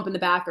 go pump in the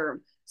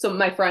bathroom." So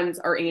my friends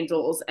are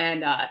angels,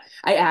 and I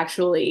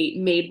actually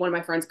made one of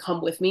my friends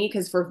come with me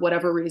because for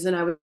whatever reason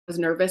I was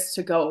nervous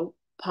to go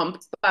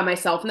pump by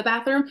myself in the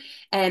bathroom,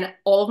 and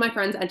all of my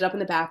friends ended up in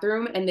the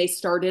bathroom and they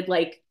started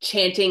like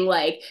chanting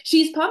like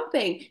she's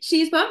pumping,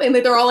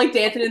 like they're all like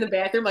dancing in the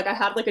bathroom. Like I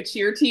had like a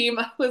cheer team.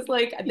 I was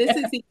like,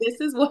 this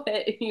is what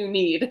you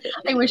need.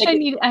 I wish Like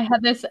I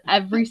had this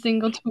every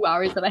single 2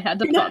 hours that I had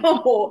to pump.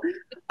 no,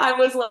 I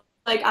was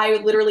like, I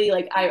literally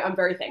like, I'm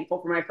very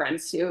thankful for my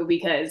friends too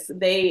because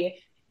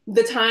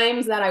the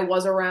times that I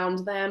was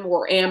around them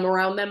or am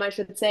around them, I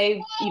should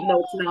say, even though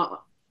it's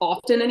not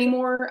often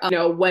anymore,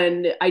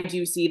 when I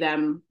do see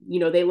them,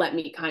 they let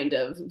me kind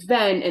of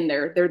vent and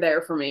they're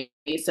there for me.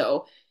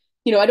 So,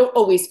 I don't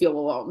always feel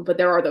alone, but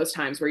there are those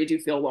times where you do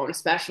feel alone,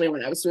 especially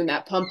when I was doing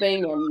that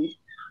pumping and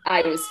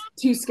I was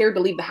too scared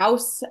to leave the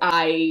house.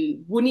 I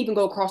wouldn't even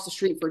go across the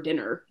street for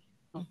dinner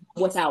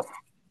without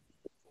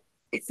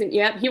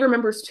yeah, he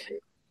remembers too.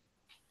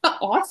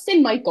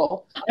 Austin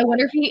Michael. I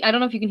wonder if I don't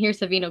know if you can hear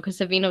Savino because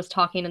Savino's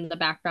talking in the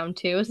background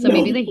too. So No,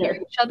 maybe they hear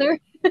each other.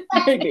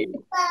 maybe.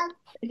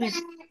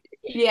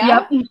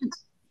 Yeah. Yep.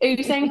 Are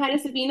you saying hi to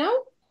Sabino?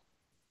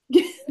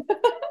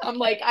 I'm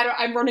like,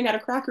 I'm running out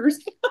of crackers.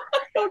 I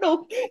don't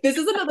know. This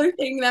is another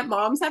thing that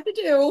moms have to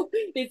do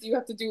is you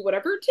have to do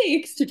whatever it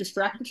takes to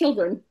distract the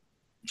children.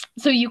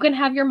 So you can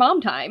have your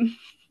mom time.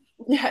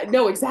 Yeah,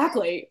 no,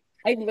 exactly.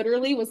 I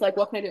literally was like,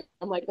 what can I do?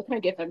 I'm like, what can I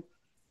give him?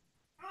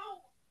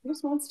 He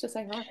just wants to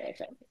say hi, I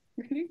think.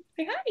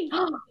 Say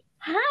hi.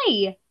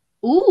 Hi.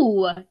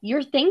 Ooh,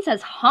 your thing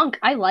says hunk.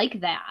 I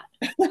like that.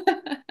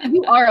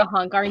 You are a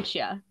hunk, aren't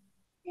you?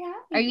 Yeah.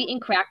 Are you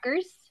eating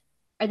crackers?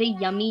 Are they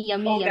yummy, Oh,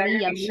 yummy, now yummy, you're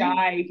gonna be yummy?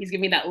 shy. He's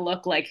giving me that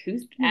look like,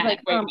 who's He's that? like,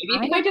 Wait, maybe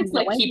I if I have just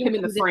no like keep idea him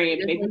in the who this frame,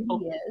 weird maybe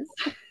lady is.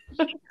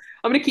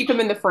 I'm gonna keep him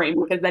in the frame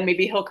because then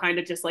maybe he'll kind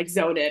of just like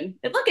zone in.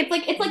 And look, it's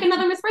like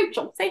another Miss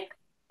Rachel. Say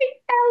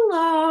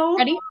hello.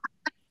 Ready?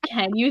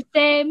 Can you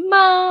say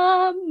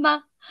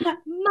mama?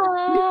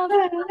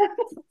 Mama?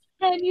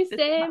 Can you This is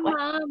say not like,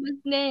 mama's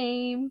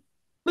name?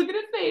 look at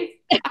his face.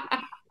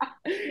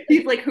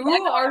 He's like, That who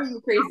got are you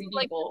crazy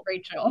like people?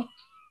 Rachel.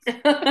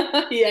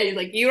 Yeah, he's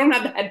like, you don't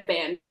have the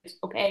headband,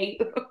 okay?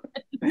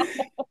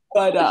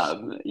 But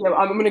I'm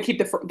gonna keep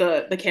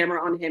the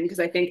camera on him because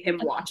I think him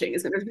watching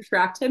is gonna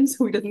distract him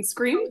so he doesn't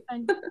scream.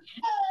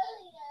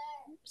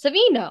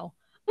 Savino.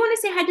 I want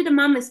to say hi to the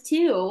mamas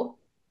too.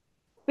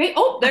 Wait,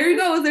 oh, there he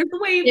goes. There's the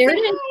wave. There Say it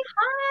is. hi.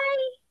 Hi.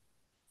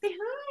 Say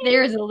hi.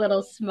 There's a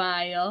little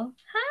smile.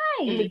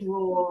 And the Hi.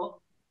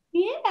 drool.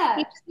 Yeah.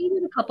 You just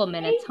needed a couple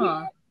minutes,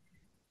 huh?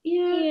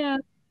 Yeah. Yeah.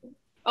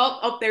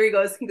 Oh, there he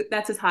goes.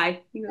 That's his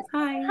hi. He goes,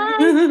 hi.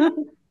 Hi.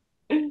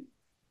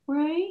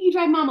 Right? You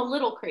drive mom a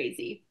little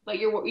crazy, but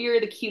you're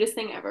the cutest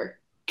thing ever.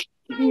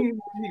 He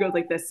goes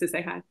like this to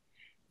say hi.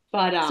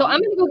 But So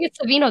I'm gonna go get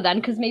Savino then,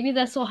 because maybe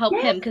this will help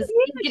yes, him. Because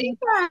he's yeah, getting do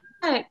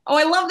that. Oh,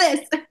 I love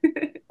this.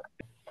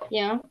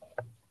 yeah.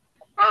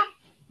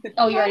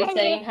 Oh, you're already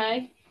saying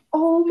hi.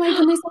 Oh my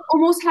goodness, I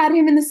almost had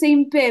him in the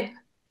same bib.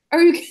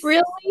 Are you kidding?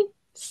 Really?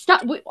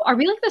 Stop. Are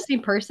we like the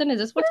same person? Is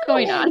this what's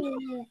going on?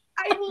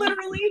 I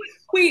literally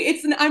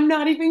wait, I'm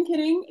not even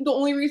kidding. The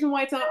only reason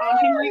why it's not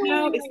on him right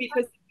now is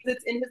because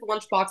it's in his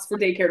lunchbox for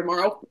daycare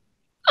tomorrow.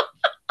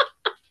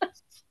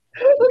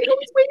 Look how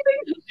he's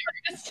waving.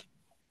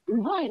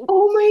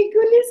 Oh my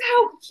goodness,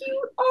 how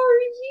cute are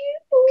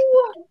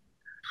you?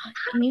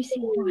 Can you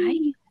say hi?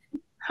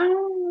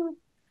 Oh,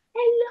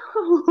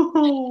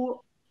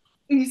 hello.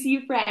 You see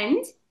your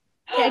friend?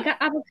 Yeah, I got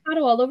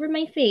avocado all over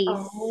my face.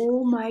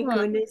 Oh my Huh.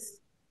 goodness,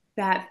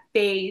 that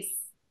face.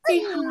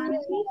 Say hi.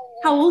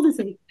 How old is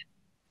he?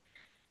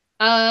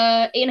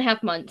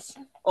 8.5 months.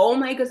 Oh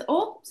my goodness.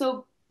 Oh,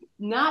 so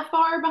not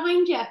far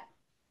behind you.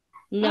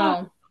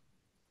 No,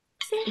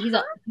 Say he's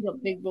hi. he's a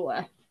big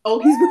boy. Oh,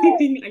 he's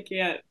waving. I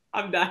can't.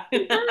 I'm done.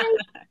 Hi.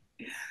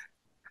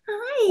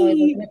 Oh,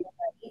 he's Hi. looking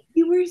at me.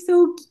 You were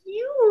so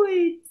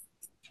cute.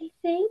 Say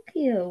thank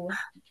you.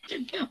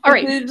 All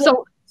right,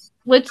 so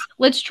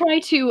let's try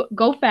to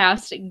go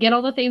fast, get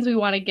all the things we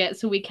want to get,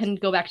 so we can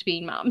go back to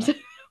being moms.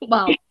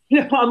 Wow.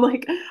 I'm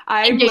like, And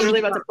I'm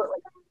literally James about to Bond. put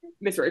like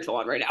Miss Rachel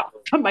on right now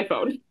on my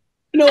phone.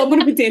 No, I'm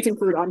gonna put Dancing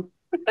Fruit on.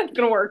 It's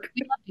gonna work.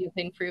 We love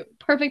dancing fruit.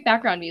 Perfect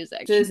background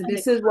music. She This found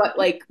this it. is what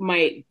like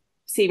my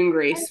saving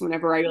grace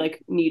whenever I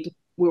like need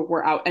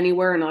we're out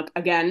anywhere and like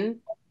again,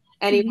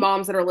 any Mhm.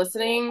 moms that are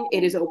listening,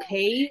 it is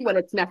okay when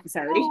it's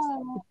necessary.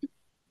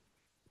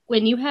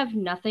 When you have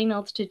nothing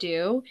else to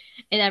do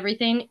and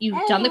everything,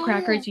 you've done the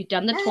crackers, you've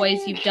done the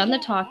toys, you've done the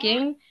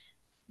talking,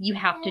 you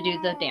have to do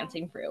the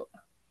dancing fruit.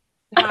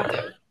 You have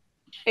to.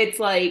 It's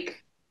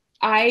like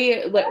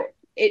I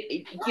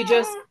you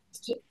just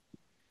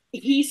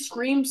he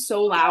screams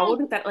so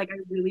loud that like I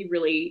really,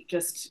 really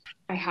just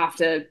I have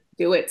to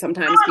do it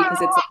sometimes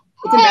because it's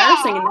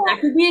embarrassing and that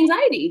could be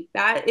anxiety.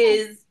 That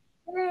is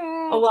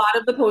a lot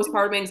of the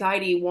postpartum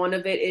anxiety. One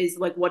of it is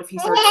like, what if he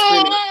starts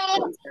screaming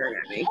and staring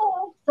at me?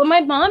 So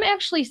my mom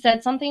actually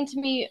said something to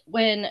me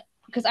when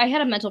because I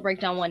had a mental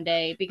breakdown one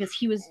day because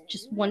he was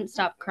just wouldn't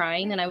stop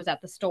crying and I was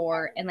at the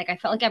store and like I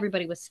felt like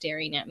everybody was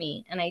staring at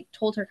me and I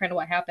told her kind of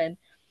what happened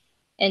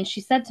and she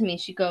said to me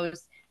she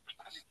goes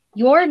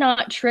you're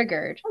not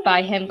triggered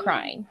by him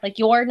crying. Like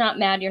you're not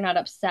mad, you're not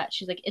upset.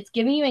 She's like, it's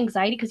giving you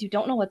anxiety because you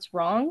don't know what's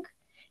wrong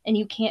and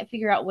you can't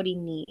figure out what he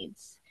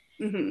needs.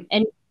 Mm-hmm.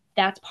 And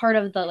that's part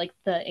of the like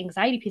the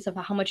anxiety piece of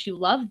how much you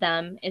love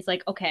them is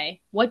like, okay,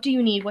 what do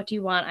you need? What do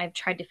you want? I've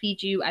tried to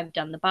feed you, I've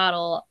done the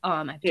bottle,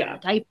 I've done Yeah. the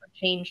diaper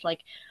change.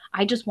 Like,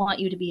 I just want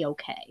you to be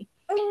okay.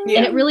 And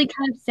Yeah. it really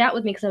kind of sat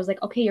with me because I was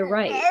like, okay, you're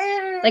right.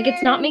 Like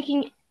it's not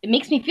making it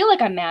makes me feel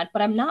like I'm mad,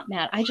 but I'm not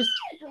mad.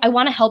 I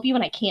want to help you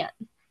and I can't.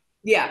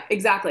 Yeah,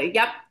 exactly.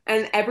 Yep.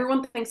 And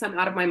everyone thinks I'm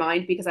out of my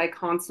mind because I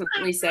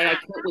constantly say I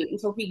can't wait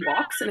until he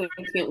walks and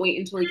I can't wait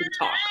until he can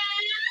talk.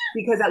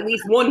 Because at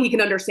least one, he can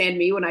understand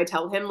me when I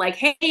tell him, like,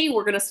 hey,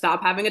 we're going to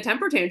stop having a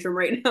temper tantrum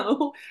right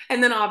now.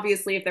 And then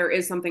obviously, if there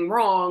is something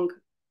wrong,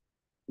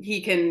 he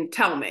can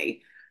tell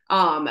me.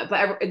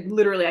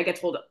 Literally, I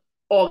get told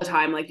all the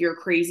time, like, you're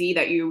crazy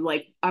that you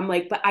like, I'm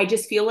like, but I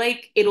just feel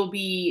like it'll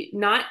be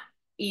not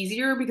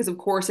easier because, of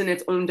course, in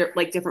its own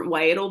like different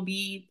way, it'll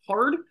be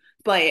hard.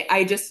 But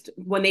I just,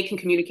 when they can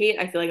communicate,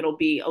 I feel like it'll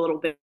be a little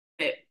bit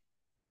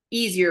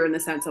easier in the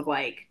sense of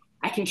like,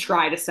 I can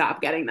try to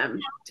stop getting them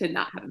to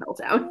not have a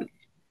meltdown.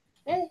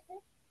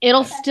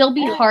 It'll still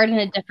be hard in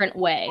a different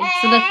way.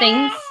 So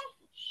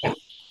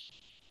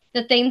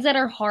the things that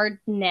are hard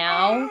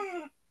now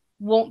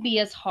won't be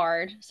as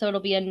hard. So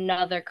it'll be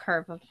another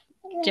curve of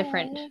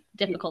different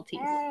difficulties.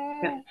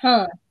 Yeah.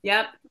 Huh.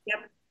 Yep.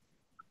 Yep.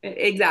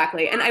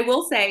 Exactly. And I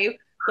will say,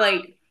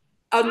 like,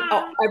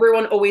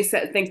 everyone always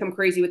thinks I'm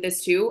crazy with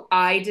this too.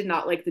 I did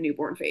not like the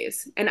newborn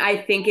phase. And I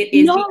think it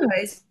is No.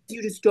 because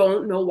you just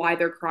don't know why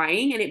they're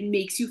crying and it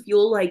makes you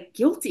feel like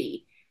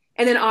guilty.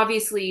 And then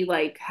obviously,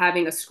 like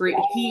having a scream,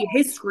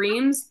 his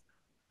screams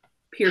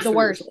pierce The through your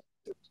worst. soul,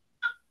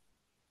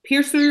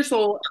 pierce through your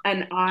soul.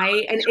 And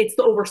it's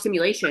the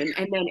overstimulation.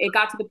 And then it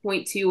got to the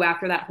point too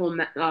after that whole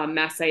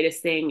mastitis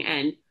thing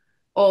and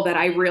all that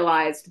I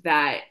realized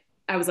that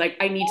I was like,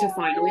 I need to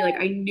finally like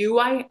I knew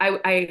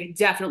I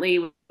definitely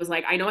was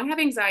like, I know I have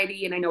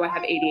anxiety and I know I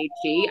have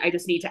ADHD. I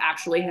just need to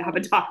actually have a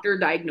doctor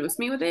diagnose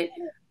me with it.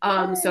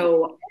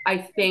 So I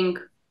think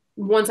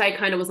once I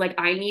kind of was like,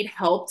 I need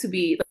help to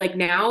be like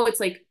now it's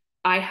like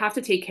I have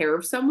to take care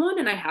of someone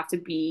and I have to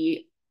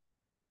be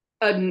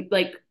a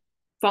like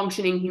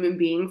functioning human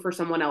being for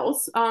someone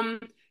else.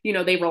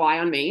 They rely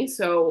on me.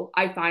 So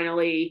I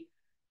finally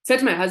said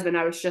to my husband,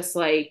 I was just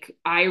like,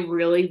 I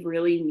really,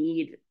 really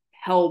need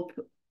help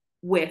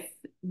with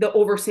the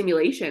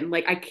overstimulation.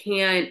 Like I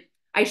can't,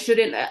 I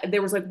shouldn't,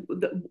 there was like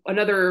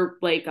another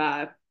like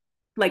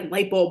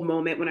light bulb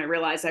moment when I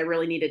realized I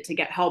really needed to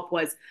get help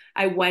was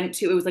I went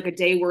to it was like a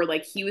day where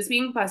like he was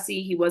being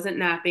fussy, he wasn't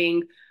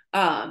napping.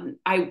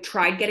 I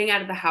tried getting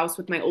out of the house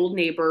with my old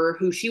neighbor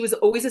who she was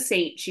always a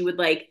saint. She would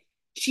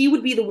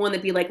be the one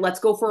that'd be like, let's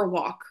go for a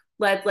walk.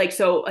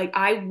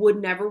 I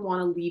would never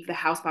want to leave the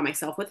house by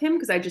myself with him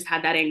because I just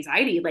had that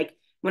anxiety. Like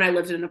when I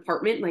lived in an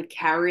apartment, like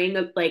carrying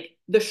like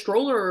the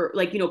stroller,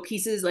 like,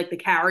 pieces like the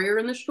carrier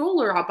and the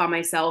stroller up by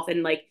myself.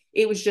 And like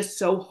it was just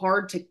so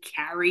hard to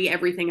carry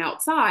everything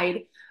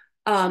outside.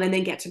 And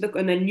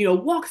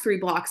then walk 3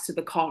 blocks to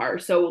the car.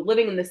 So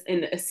living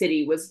in a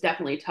city was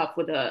definitely tough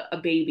with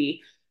a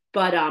baby.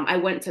 But I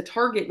went to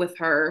Target with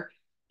her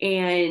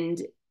and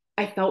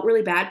I felt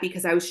really bad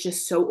because I was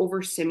just so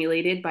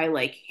overstimulated by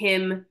like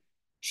him.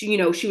 She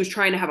was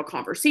trying to have a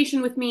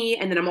conversation with me,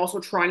 and then I'm also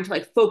trying to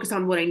like focus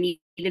on what I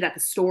needed at the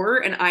store.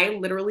 And I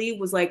literally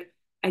was like,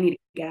 I need to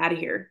get out of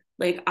here.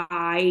 Like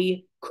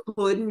I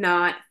could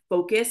not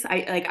focus.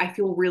 I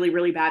feel really,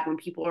 really bad when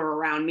people are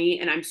around me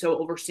and I'm so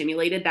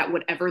overstimulated that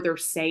whatever they're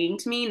saying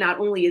to me not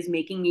only is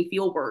making me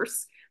feel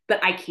worse,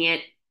 but I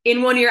can't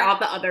in one ear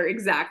out the other.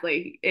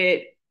 Exactly.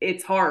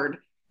 It's hard.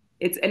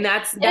 And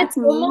it's That's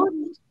me.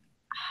 almost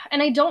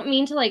and I don't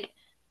mean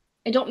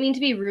to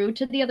be rude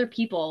to the other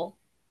people.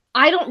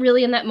 I don't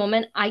really in that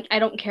moment, I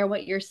don't care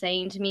what you're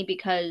saying to me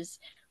because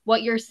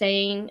what you're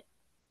saying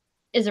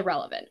is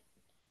irrelevant.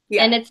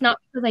 Yeah. And it's not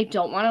because I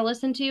don't want to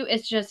listen to you.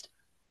 It's just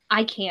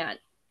I can't.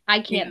 I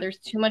can't. Yeah. There's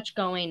too much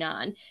going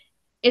on.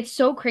 It's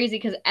so crazy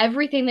because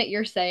everything that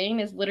you're saying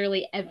is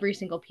literally every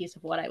single piece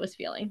of what I was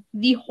feeling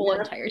the whole Yeah.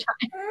 entire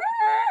time.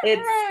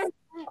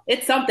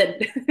 It's something.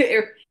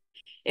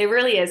 It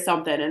really is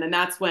something. And then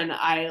that's when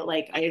I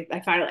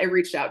finally I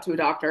reached out to a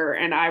doctor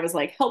and I was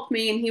like, help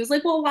me. And he was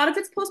like, well, a lot of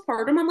it's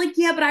postpartum. I'm like,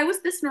 yeah, but I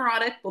was this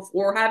neurotic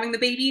before having the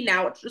baby.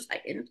 Now it's just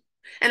heightened.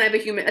 And I have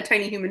a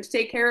tiny human to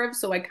take care of.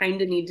 So I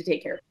kind of need to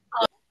take care of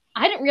it.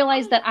 I didn't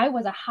realize that I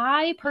was a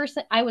high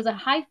person. I was a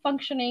high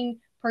functioning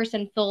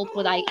person filled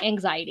with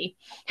anxiety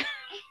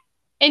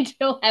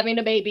until having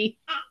a baby.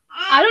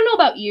 I don't know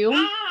about you.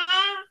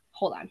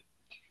 Hold on.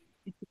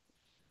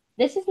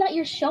 This is not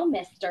your show,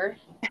 mister.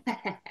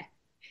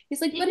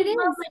 He's like, This but it is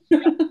is.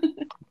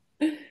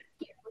 Here,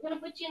 we're going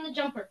to put you in the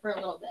jumper for a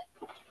little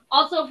bit.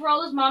 Also, for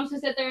all those moms who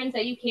sit there and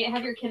say you can't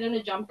have your kid in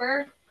a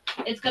jumper,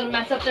 it's going to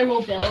mess up their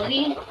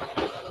mobility.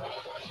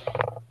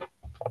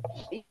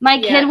 My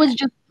Yeah. kid was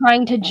just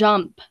trying to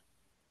jump.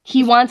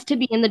 He wants to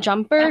be in the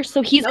jumper,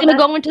 so he's No, going to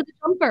go into the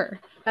jumper.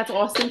 that's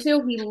Austin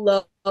too. He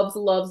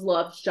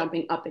loves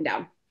jumping up and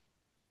down.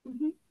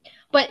 Mm-hmm.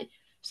 But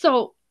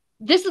so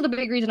this is the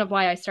big reason of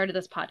why I started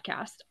this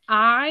podcast.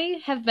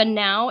 I have been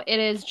now, it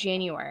is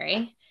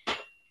January.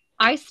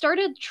 I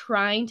started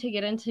trying to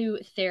get into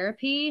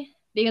therapy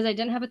because I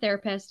didn't have a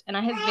therapist and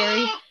I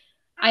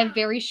have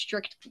very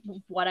strict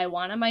what I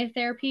want in my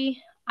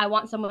therapy. I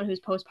want someone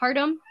who's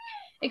postpartum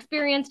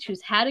experienced,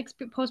 who's had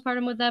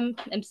postpartum with them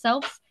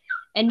themselves,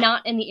 and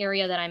not in the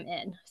area that I'm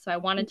in. So I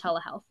wanted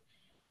telehealth.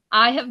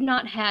 I have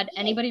not had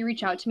anybody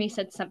reach out to me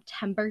since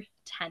September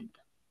 10th.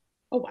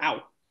 Oh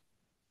wow.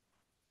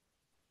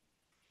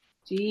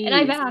 And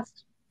I've Jeez.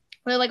 asked,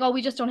 they're like, oh,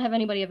 we just don't have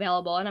anybody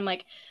available. And I'm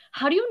like,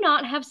 how do you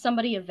not have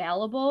somebody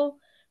available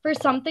for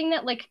something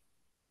that like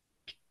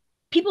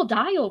people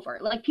die over?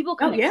 Like people Oh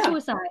commit yeah.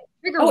 suicide,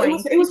 trigger Oh, warning.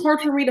 it was People hard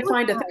for commit me to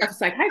find suicide. a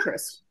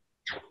psychiatrist.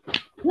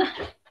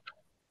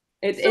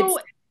 It's So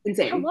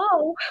insane.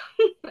 hello.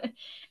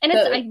 And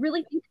it's, The I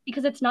really think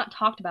because it's not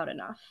talked about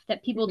enough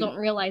that people Mhm. don't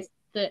realize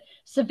the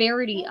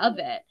severity of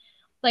it.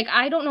 Like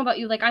I don't know about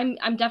you, like I'm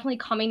definitely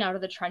coming out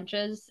of the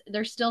trenches.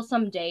 There's still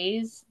some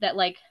days that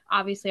like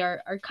obviously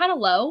are kind of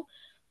low,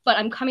 but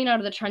I'm coming out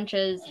of the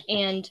trenches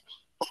and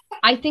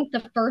I think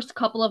the first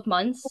couple of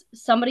months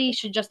somebody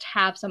should just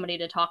have somebody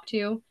to talk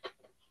to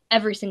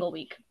every single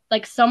week.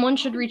 Like someone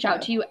should reach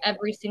out Yeah, to you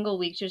every single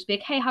week to just be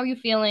like, "Hey, how are you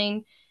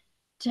feeling?"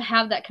 To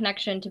have that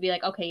connection to be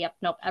like, okay, yep,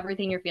 nope,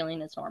 everything you're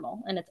feeling is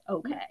normal and it's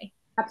okay.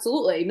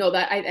 absolutely. No,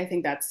 that I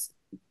think that's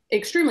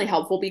extremely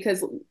helpful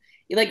because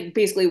like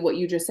basically what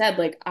you just said,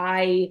 like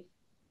I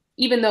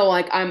even though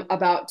like I'm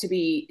about to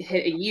be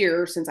hit a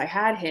year since I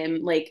had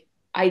him, like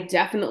I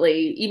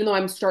definitely, even though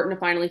I'm starting to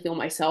finally feel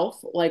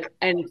myself, like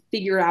and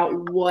figure out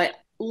what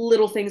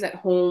little things at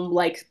home,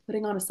 like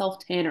putting on a self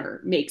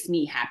tanner makes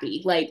me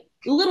happy. Like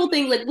little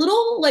things, like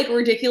little like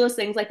ridiculous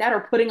things like that,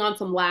 or putting on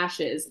some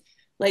lashes.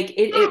 Like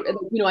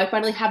I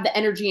finally have the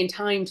energy and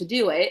time to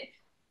do it.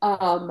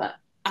 Um,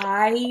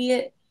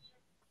 I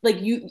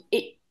like you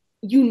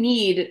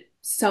need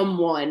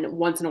someone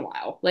once in a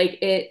while.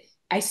 Like it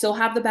I still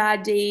have the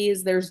bad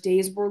days. There's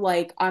days where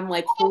like I'm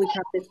like, holy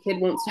crap, this kid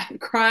won't stop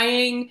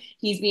crying.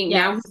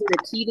 Now Yes. he's in a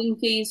teething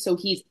phase, so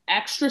he's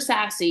extra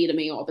sassy to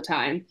me all the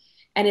time.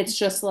 And it's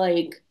just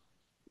like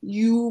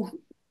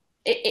you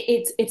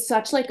it's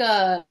such like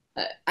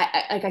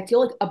I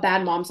feel like a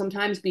bad mom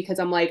sometimes because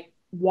I'm like,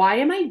 why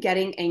am I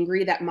getting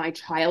angry that my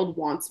child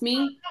wants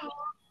me?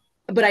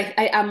 But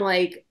I'm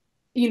like,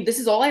 this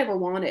is all I ever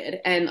wanted.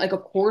 And like,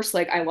 of course,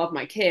 like I love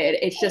my kid.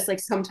 It's just like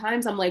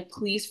sometimes I'm like,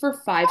 please,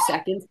 for 5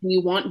 seconds, can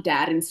you want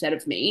dad instead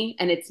of me?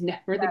 And it's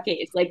never the Yes.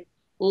 case. Like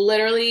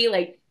literally,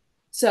 like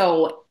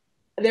so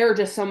there are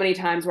just so many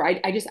times where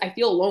I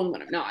feel alone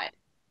when I'm not.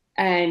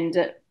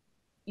 And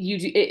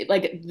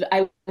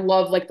I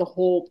love like the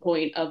whole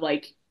point of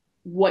like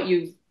what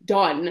you've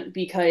done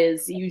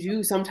because you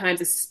do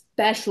sometimes,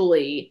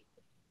 especially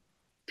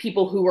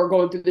people who are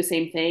going through the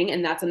same thing.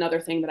 And that's another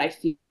thing that I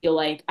feel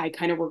like I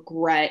kind of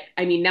regret.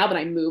 I mean, now that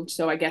I moved,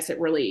 so I guess it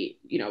really,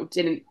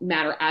 didn't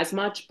matter as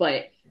much,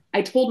 but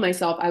I told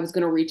myself I was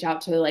going to reach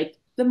out to like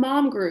the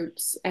mom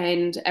groups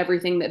and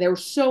everything that there were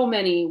so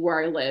many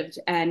where I lived.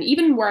 And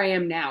even where I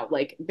am now,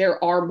 like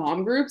there are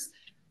mom groups.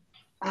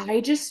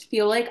 I just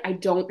feel like I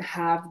don't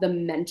have the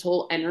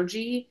mental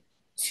energy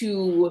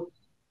to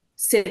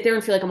sit there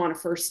and feel like I'm on a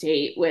first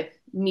date with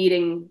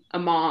meeting a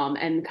mom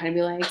and kind of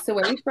be like, so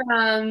where are you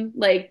from?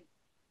 Like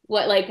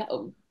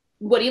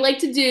what do you like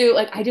to do?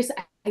 Like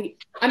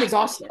I'm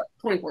exhausted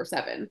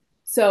 24/7.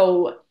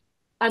 So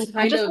I'm I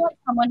kind just of want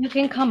someone who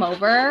can come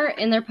over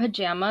in their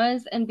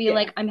pajamas and be yeah.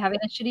 like, I'm having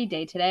a shitty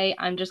day today.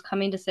 I'm just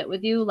coming to sit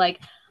with you. Like,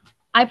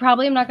 I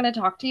probably am not going to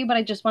talk to you, but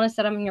I just want to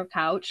sit on your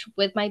couch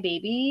with my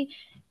baby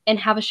and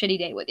have a shitty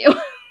day with you.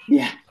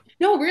 Yeah.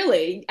 No,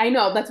 really. I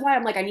know. That's why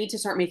I'm like I need to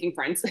start making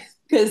friends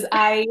because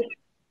I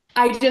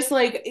I just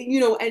like,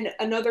 and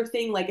another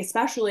thing, like,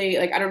 especially,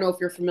 like, I don't know if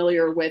you're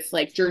familiar with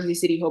like Jersey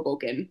City,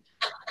 Hoboken,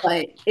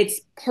 but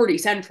it's party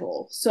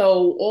central.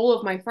 So all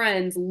of my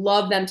friends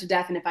love them to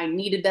death. And if I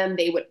needed them,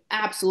 they would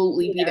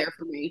absolutely be Yeah. there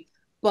for me.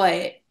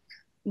 But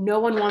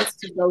no one wants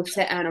to go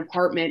sit at an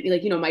apartment.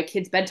 Like, my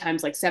kids'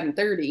 bedtime's like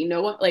 7:30.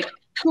 No one, like,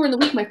 during the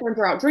week, my friends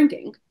are out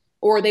drinking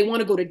or they want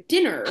to go to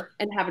dinner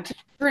and have a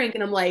drink.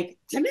 And I'm like,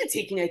 I'm not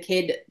taking a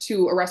kid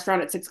to a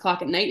restaurant at 6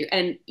 o'clock at night.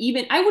 And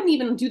even, I wouldn't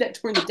even do that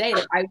during the day.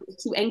 Like, I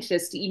was too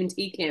anxious to even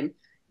take him.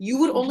 You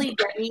would only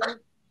get me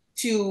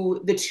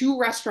to the two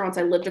restaurants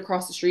I lived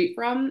across the street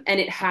from, and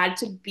it had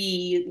to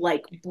be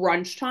like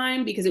brunch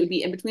time because it would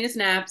be in between his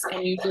naps,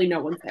 and usually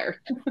no one's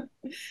there.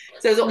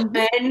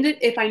 Mhm. And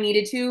if I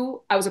needed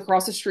to, I was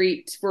across the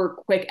street for a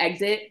quick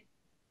exit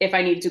if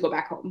I needed to go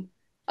back home.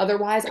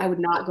 Otherwise, I would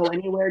not go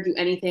anywhere, do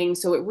anything.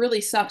 So it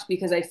really sucked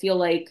because I feel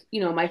like,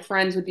 my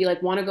friends would be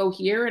like, want to go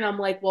here? And I'm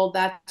like, well,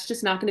 that's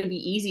just not going to be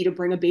easy to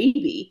bring a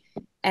baby.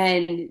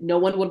 And no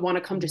one would want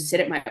to come just sit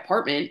at my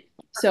apartment.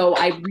 So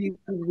I really,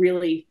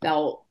 really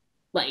felt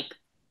like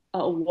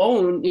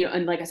alone,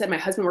 and like I said, my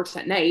husband works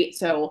at night.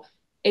 So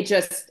it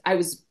just, I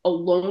was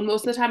alone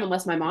most of the time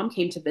unless my mom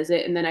came to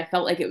visit. And then I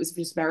felt like it was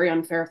just very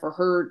unfair for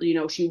her.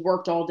 She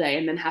worked all day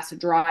and then has to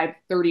drive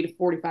 30 to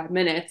 45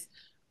 minutes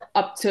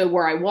up to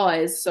where I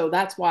was. So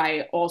that's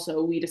why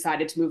also we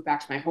decided to move back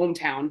to my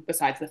hometown,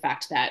 besides the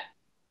fact that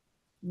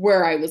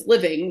where I was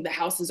living, the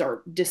houses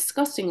are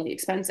disgustingly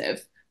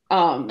expensive.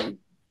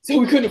 So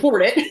we couldn't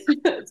afford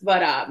it.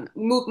 But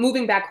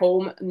moving back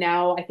home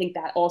now, I think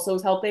that also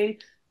is helping.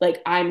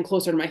 Like, I'm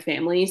closer to my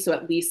family, so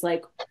at least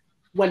like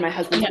when my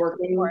husband's Yeah.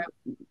 working,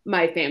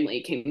 my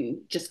family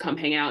can just come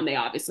hang out, and they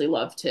obviously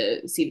love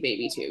to see the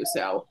baby too.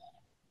 So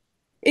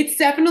it's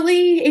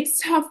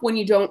tough when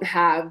you don't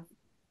have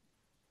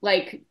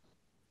like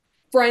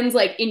friends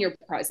like in your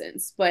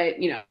presence, but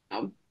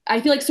I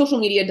feel like social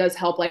media does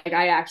help. Like,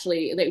 I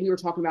actually, like we were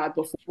talking about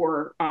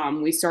before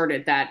we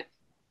started, that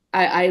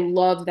I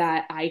love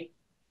that I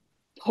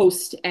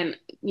post, and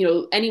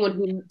anyone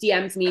who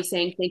DMs me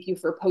saying thank you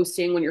for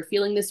posting when you're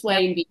feeling this Yep.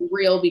 way and being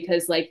real,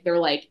 because like they're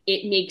like,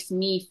 it makes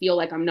me feel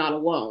like I'm not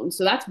alone.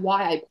 So that's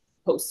why I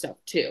post stuff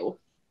too.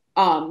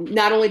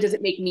 Not only does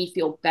it make me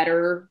feel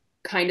better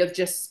kind of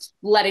just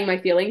letting my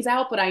feelings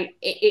out, but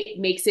it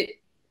makes it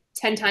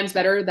 10 times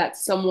better that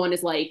someone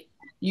is like,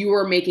 you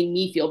are making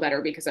me feel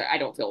better because I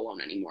don't feel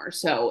alone anymore.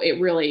 So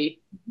it really,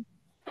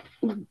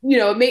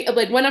 it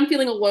like when I'm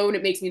feeling alone,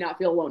 it makes me not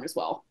feel alone as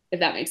well, if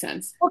that makes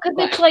sense. Well, because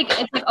But it's like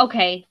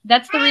okay,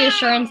 that's the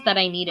reassurance that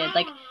I needed.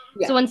 Like, so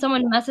yeah, when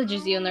someone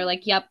messages you and they're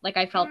like, "Yep, like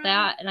I felt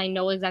that, and I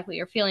know exactly what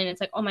you're feeling,"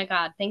 it's like, oh my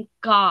god, thank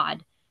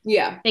God,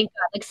 yeah, thank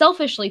God. Like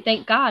selfishly,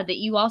 thank God that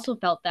you also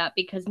felt that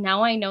because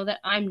now I know that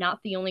I'm not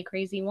the only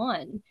crazy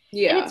one, and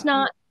it's yeah.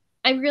 not.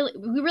 We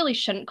really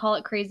shouldn't call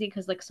it crazy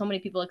because like so many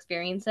people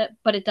experience it,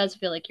 but it does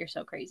feel like you're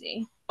so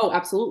crazy. Oh,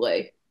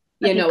 absolutely.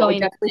 Yeah, Like no, I going,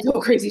 definitely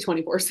feel crazy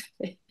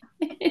 24/7.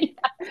 yes,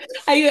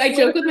 I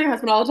joke with my literally.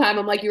 husband all the time.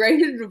 I'm like, you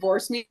ready to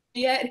divorce me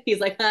yet?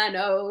 He's like,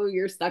 no,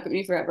 you're stuck with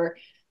me forever.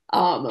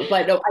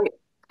 But no,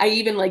 I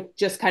even like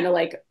just kind of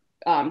like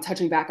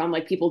touching back on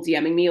like people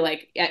DMing me.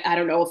 Like, I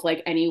don't know if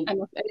like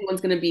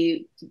anyone's gonna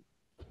be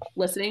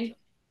listening.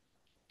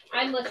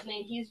 I'm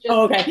listening. He's just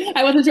Oh, okay.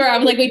 I wasn't sure. I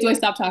was like, wait, do I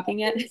stop talking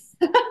yet?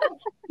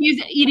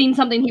 he's eating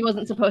something he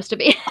wasn't supposed to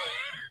be.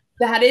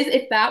 That is,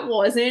 if that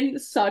wasn't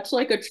such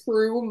like a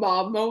true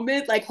mom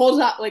moment, like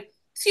hold up, like,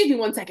 excuse me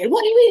 1 second,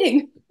 what are you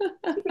eating?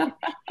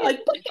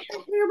 Like, put that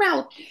back in your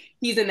mouth.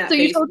 He's in So that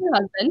you phase. told your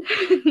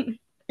husband.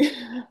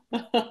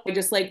 I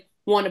just like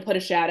want to put a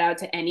shout out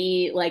to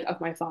any like of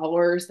my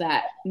followers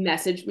that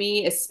message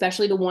me,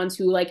 especially the ones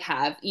who like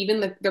have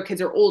even their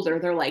kids are older.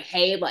 They're like,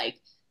 hey, like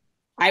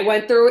I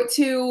went through it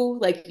too.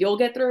 Like, you'll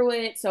get through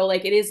it. So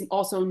like it is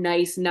also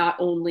nice not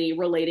only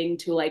relating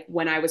to like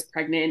when I was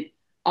pregnant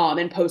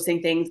and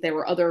posting things. There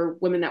were other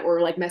women that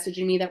were like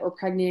messaging me that were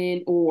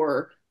pregnant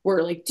or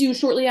were like due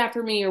shortly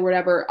after me or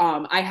whatever.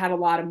 I had a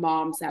lot of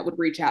moms that would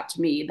reach out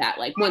to me that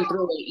like went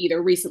through it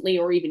either recently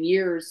or even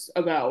years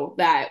ago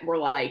that were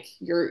like,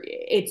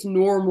 it's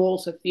normal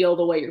to feel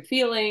the way you're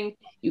feeling.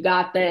 You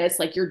got this,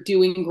 like you're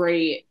doing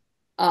great.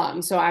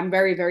 So I'm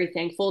very, very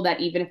thankful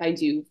that even if I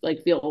do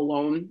like feel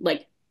alone,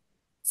 like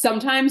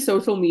sometimes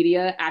social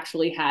media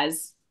actually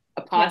has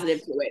a positive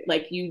Yes. to it.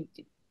 Like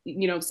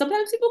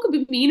sometimes people could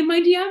be mean in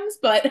my DMs,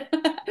 but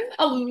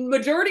a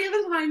majority of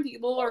the time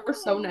people are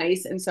so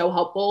nice and so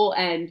helpful.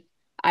 And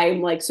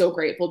I'm like so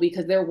grateful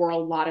because there were a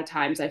lot of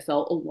times I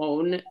felt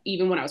alone,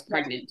 even when I was Yeah.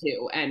 pregnant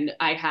too. And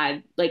I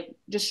had like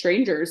just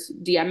strangers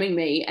DMing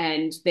me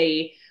and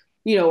they,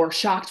 are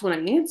shocked when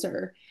I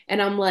answer.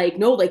 And I'm like,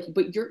 no, like,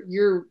 but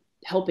you're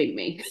helping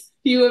me.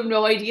 You have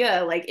no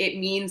idea. Like it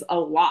means a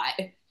lot.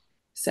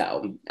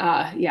 So,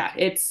 yeah,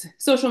 it's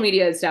social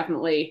media is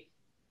definitely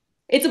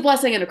it's a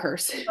blessing and a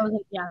curse. I was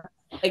like, yeah.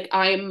 Like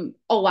I'm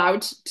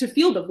allowed to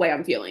feel the way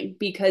I'm feeling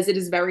because it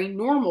is very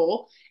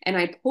normal and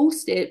I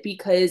post it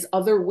because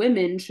other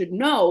women should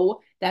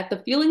know that the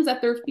feelings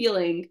that they're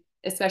feeling,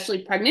 especially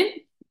pregnant,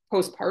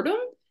 postpartum,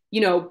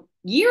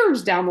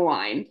 years down the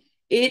line,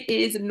 it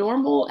is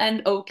normal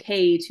and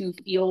okay to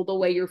feel the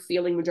way you're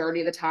feeling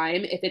majority of the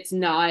time if it's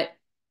not,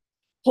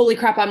 holy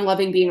crap, I'm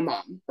loving being a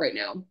mom right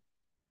now.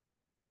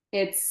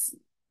 It's,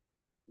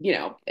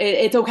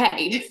 it's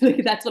okay.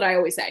 That's what I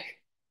always say.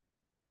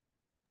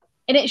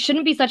 And it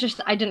shouldn't be such a,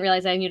 I didn't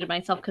realize I muted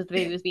myself because the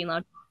baby was being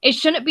loud. It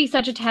shouldn't be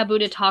such a taboo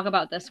to talk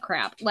about this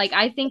crap. Like,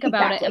 I think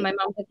about it, and Exactly. my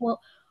mom's like,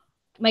 well,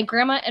 my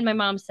grandma and my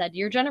mom said,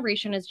 your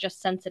generation is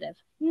just sensitive.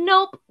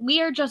 Nope.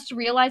 We are just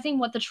realizing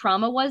what the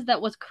trauma was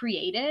that was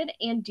created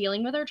and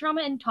dealing with our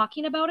trauma and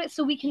talking about it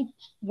so we can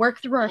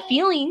work through our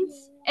feelings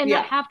and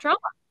not Yeah. have trauma.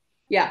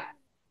 Yeah.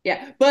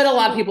 Yeah. But a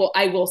lot of people,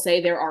 I will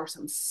say there are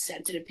some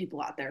sensitive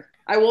people out there.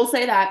 I will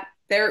say that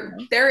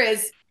there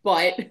is,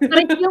 but But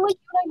I feel like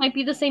you and I might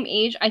be the same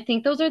age. I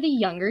think those are the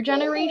younger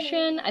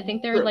generation. I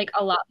think they're true. like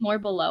a lot more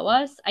below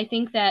us. I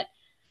think that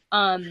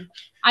um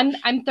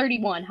I'm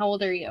 31. How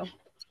old are you?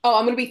 Oh,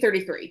 I'm gonna be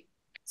 33.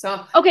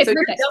 So Okay, so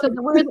you're perfect. So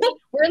still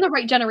we're in the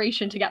right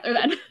generation together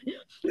then.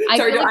 I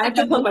sorry, feel do like I the have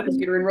to plug my generation.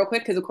 computer in real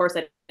quick because of course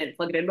I didn't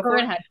plug it in Go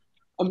right before. ahead.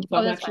 So Oh,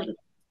 I'm that's actually fine.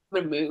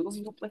 gonna move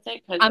with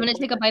it because I'm gonna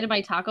take a bite of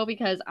my taco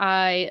because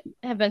I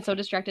have been so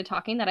distracted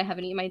talking that I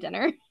haven't eaten my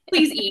dinner.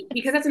 please eat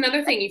because that's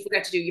another thing you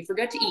forget to do. You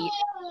forget to eat.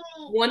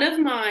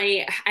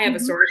 I have a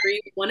Mhm. story for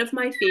you. One of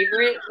my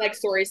favorite like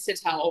stories to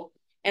tell,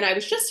 and I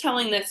was just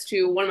telling this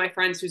to one of my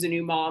friends who's a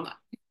new mom.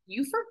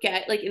 You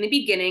forget, like in the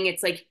beginning,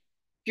 it's like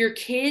your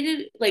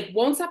kid like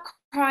won't stop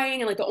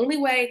crying, and like the only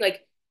way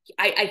like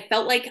I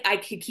felt like I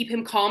could keep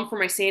him calm for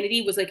my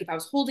sanity was like if I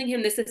was holding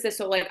him, this.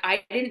 So like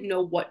I didn't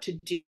know what to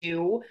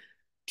do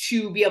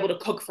to be able to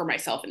cook for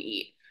myself and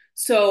eat.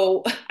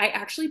 So I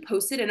actually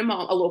posted in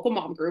a local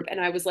mom group, and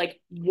I was like,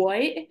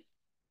 what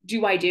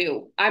do I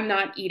do? I'm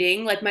not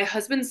eating. Like my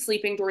husband's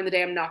sleeping during the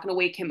day. I'm not going to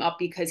wake him up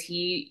because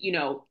he,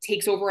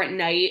 takes over at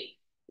night.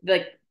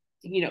 Like,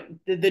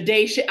 the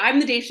day shift, I'm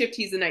the day shift,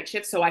 he's the night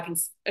shift. So I can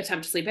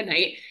attempt to sleep at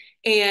night.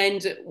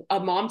 And a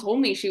mom told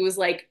me, she was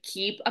like,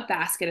 keep a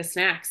basket of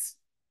snacks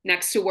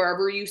next to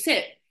wherever you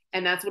sit.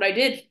 And that's what I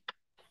did.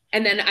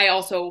 And then I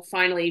also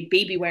finally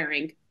baby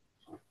wearing.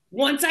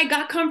 Once I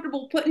got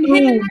comfortable putting him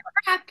in Boom. that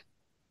crap,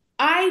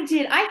 I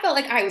did. I felt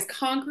like I was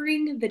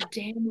conquering the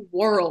damn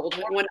world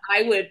when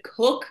I would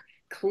cook,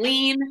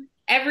 clean,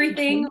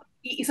 everything.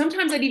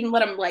 Sometimes I'd even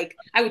let him like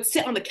I would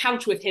sit on the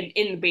couch with him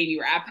in the baby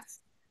wrap.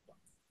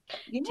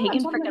 Yeah, I'm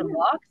Taking talking about freaking you.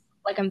 walks.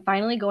 Like I'm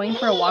finally going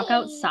for a walk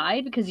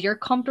outside because you're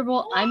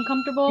comfortable, I'm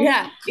comfortable.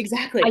 Yeah, I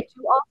exactly.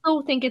 do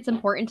also think it's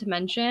important to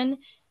mention,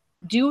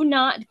 do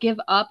not give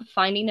up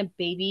finding a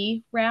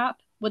baby wrap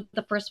with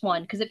the first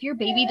one because if your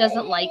baby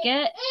doesn't like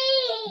it,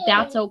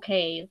 that's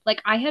okay.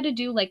 Like I had to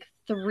do like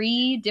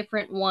 3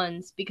 different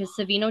ones because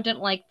Savino didn't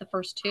like the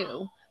first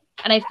two.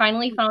 And I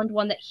finally found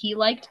one that he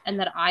liked and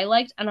that I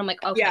liked and I'm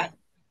like, Yeah, okay,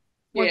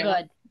 we're yeah.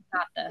 good.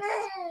 Got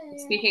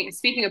this.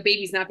 Speaking of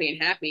babies not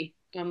being happy,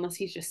 unless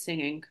he's just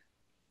singing,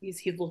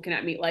 he's looking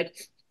at me like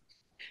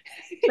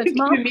Like,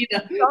 mom, giving me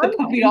the son,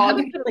 puppy you dog,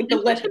 haven't been like the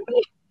lip. listening to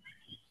me.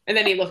 And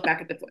then he looked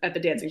back at the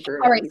dancing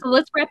crew All right, again. so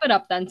let's wrap it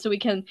up then so we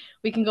can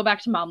go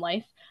back to mom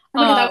life. Oh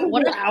my God, that was a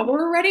What whole are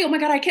hour already. Oh my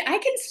God, I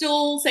can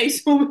still say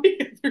so many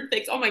other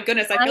things. Oh my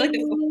goodness, I I feel like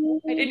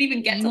I didn't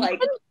even get to like.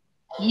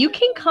 you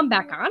can come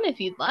back on if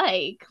you'd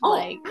like. Oh,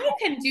 Like I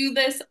can do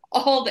this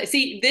all day.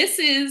 See, this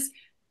is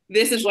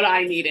what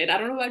I needed. I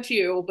don't know about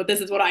you, but this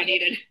is what I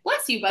needed.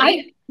 Bless you, I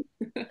buddy.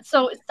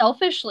 so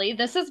selfishly,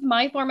 this is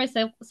my form of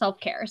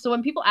self-care. So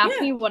when people ask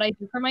Yeah, me what I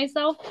do for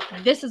myself,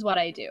 this is what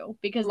I do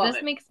because love this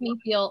it. makes me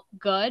feel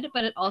good,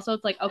 but it also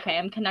it's like, okay,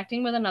 I'm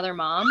connecting with another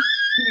mom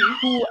Mhm.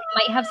 who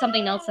might have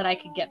something else that I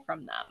could get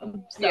from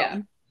them. Yeah,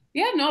 So,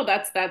 yeah. No,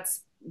 that's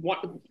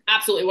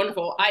absolutely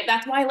wonderful.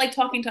 That's why I like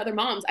talking to other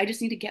moms. I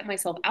just need to get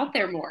myself out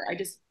there more. I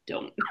just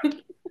don't.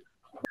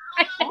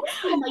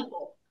 Also,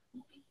 Michael,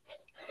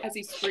 as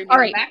he's screaming all in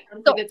the right.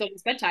 background So, because it's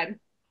almost bedtime.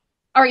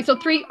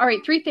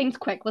 three things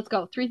quick. Let's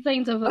go. 3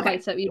 things of Okay.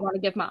 advice that you want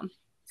to give mom.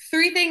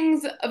 Three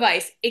things of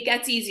ice. It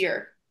gets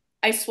easier.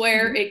 I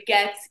swear Mhm. it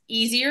gets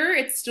easier.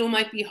 It still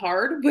might be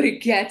hard, but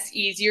it gets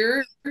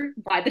easier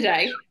by the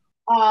day.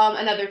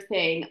 Another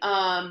thing.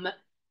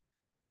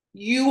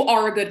 You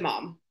are a good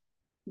mom.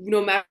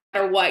 No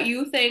matter what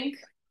you think,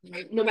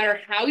 no matter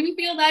how you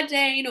feel that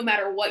day, no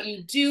matter what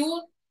you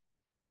do,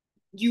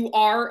 you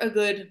are a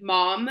good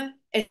mom.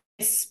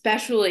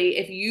 Especially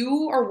if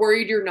you are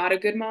worried you're not a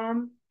good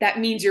mom, that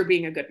means you're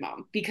being a good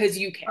mom because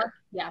you care.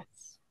 Yes.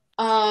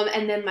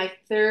 And then my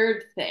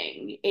third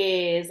thing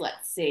is,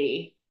 let's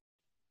see.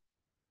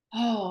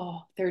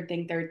 Oh, third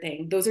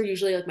thing. Those are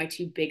usually like my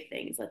two big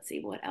things. Let's see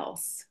what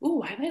else. Ooh,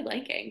 why am I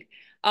liking?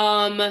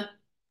 Um,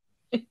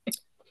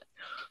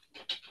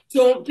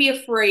 don't be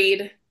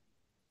afraid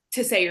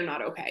to say you're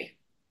not okay.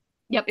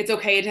 Yep. It's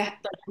okay to like,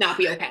 not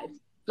be okay.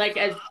 Like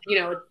as you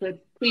know, it's a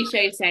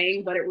cliche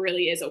saying, but it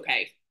really is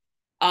okay.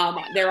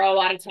 There are a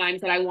lot of times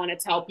that I want to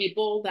tell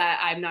people that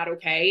I'm not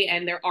okay,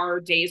 and there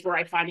are days where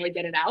I finally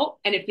get it out,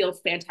 and it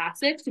feels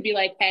fantastic to be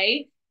like,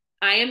 "Hey,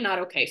 I am not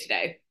okay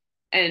today."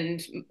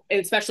 And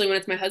especially when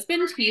it's my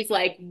husband, he's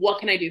like, "What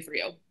can I do for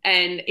you?"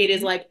 And it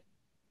is like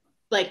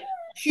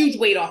huge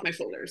weight off my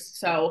shoulders.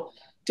 So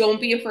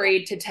don't be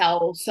afraid to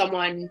tell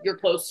someone you're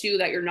close to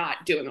that you're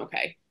not doing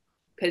okay,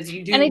 because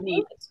you And I do need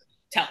think to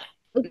tell it,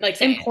 it's like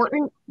say it.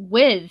 important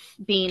with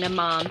being a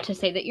mom to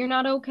say that you're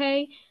not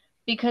okay,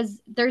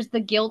 because there's the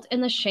guilt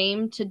and the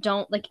shame to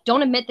don't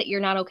admit that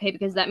you're not okay,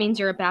 because that means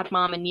you're a bad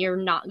mom and you're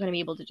not going to be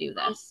able to do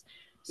this.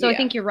 So I Yeah.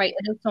 think you're right.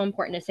 It is so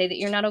important to say that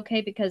you're not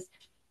okay, because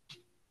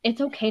it's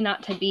okay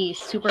not to be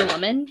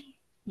superwoman.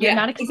 You're Yeah,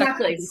 not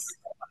expected to exactly. be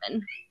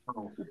superwoman.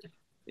 Oh,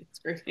 it's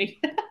great.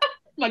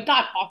 Oh my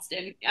God,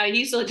 Austin. He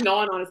used to like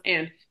gnaw on his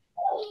hand.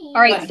 All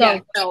right, But yeah,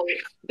 so no,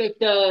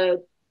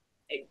 the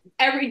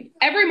every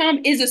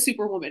mom is a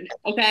superwoman.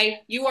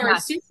 Okay, you are a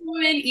yes,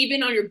 superwoman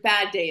even on your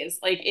bad days.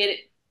 Like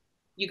it,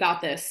 you got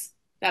this.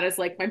 That is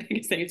like my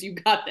biggest thing is you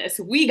got this.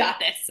 We got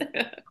this.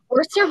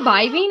 we're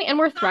surviving and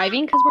we're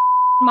thriving because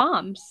we're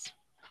moms.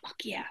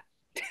 Fuck yeah.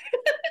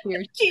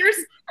 Cheers. Cheers.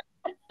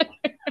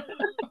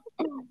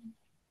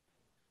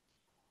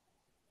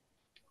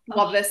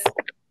 Love this.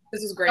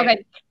 This is great.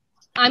 Okay,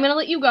 I'm gonna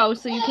let you go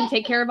so you can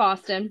take care of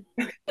Austin.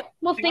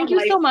 Well, I thank got you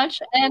life. so much,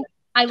 and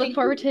I look Thank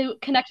forward you. to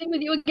connecting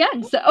with you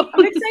again. So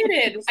I'm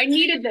excited. I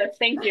needed this.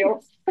 Thank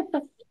you.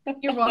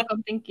 you're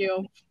welcome. Thank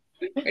you.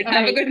 And All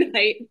have a right, good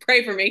night.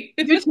 Pray for me.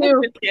 you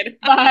too. Just kidding.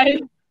 Bye.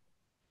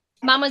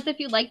 Mamas, if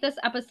you like this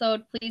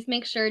episode, please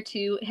make sure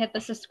to hit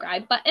the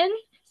subscribe button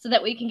so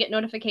that we can get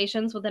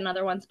notifications with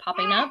another one's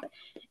popping up.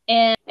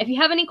 And if you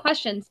have any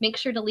questions, make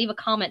sure to leave a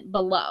comment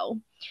below.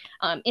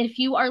 If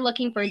you are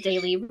looking for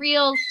daily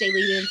reels,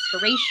 daily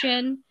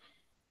inspiration,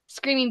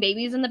 screaming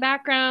babies in the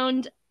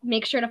background,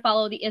 make sure to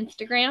follow the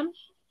Instagram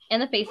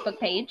and the Facebook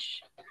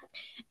page.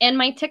 And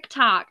my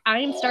TikTok,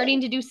 I'm starting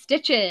to do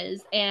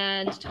stitches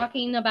and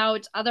talking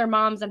about other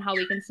moms and how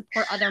we can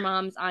support other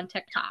moms on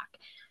TikTok.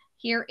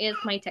 Here is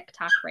my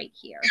TikTok right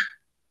here.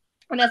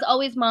 And as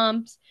always,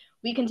 moms,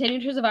 we continue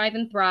to survive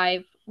and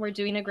thrive. We're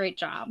doing a great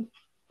job.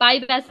 Bye,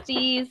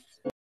 besties.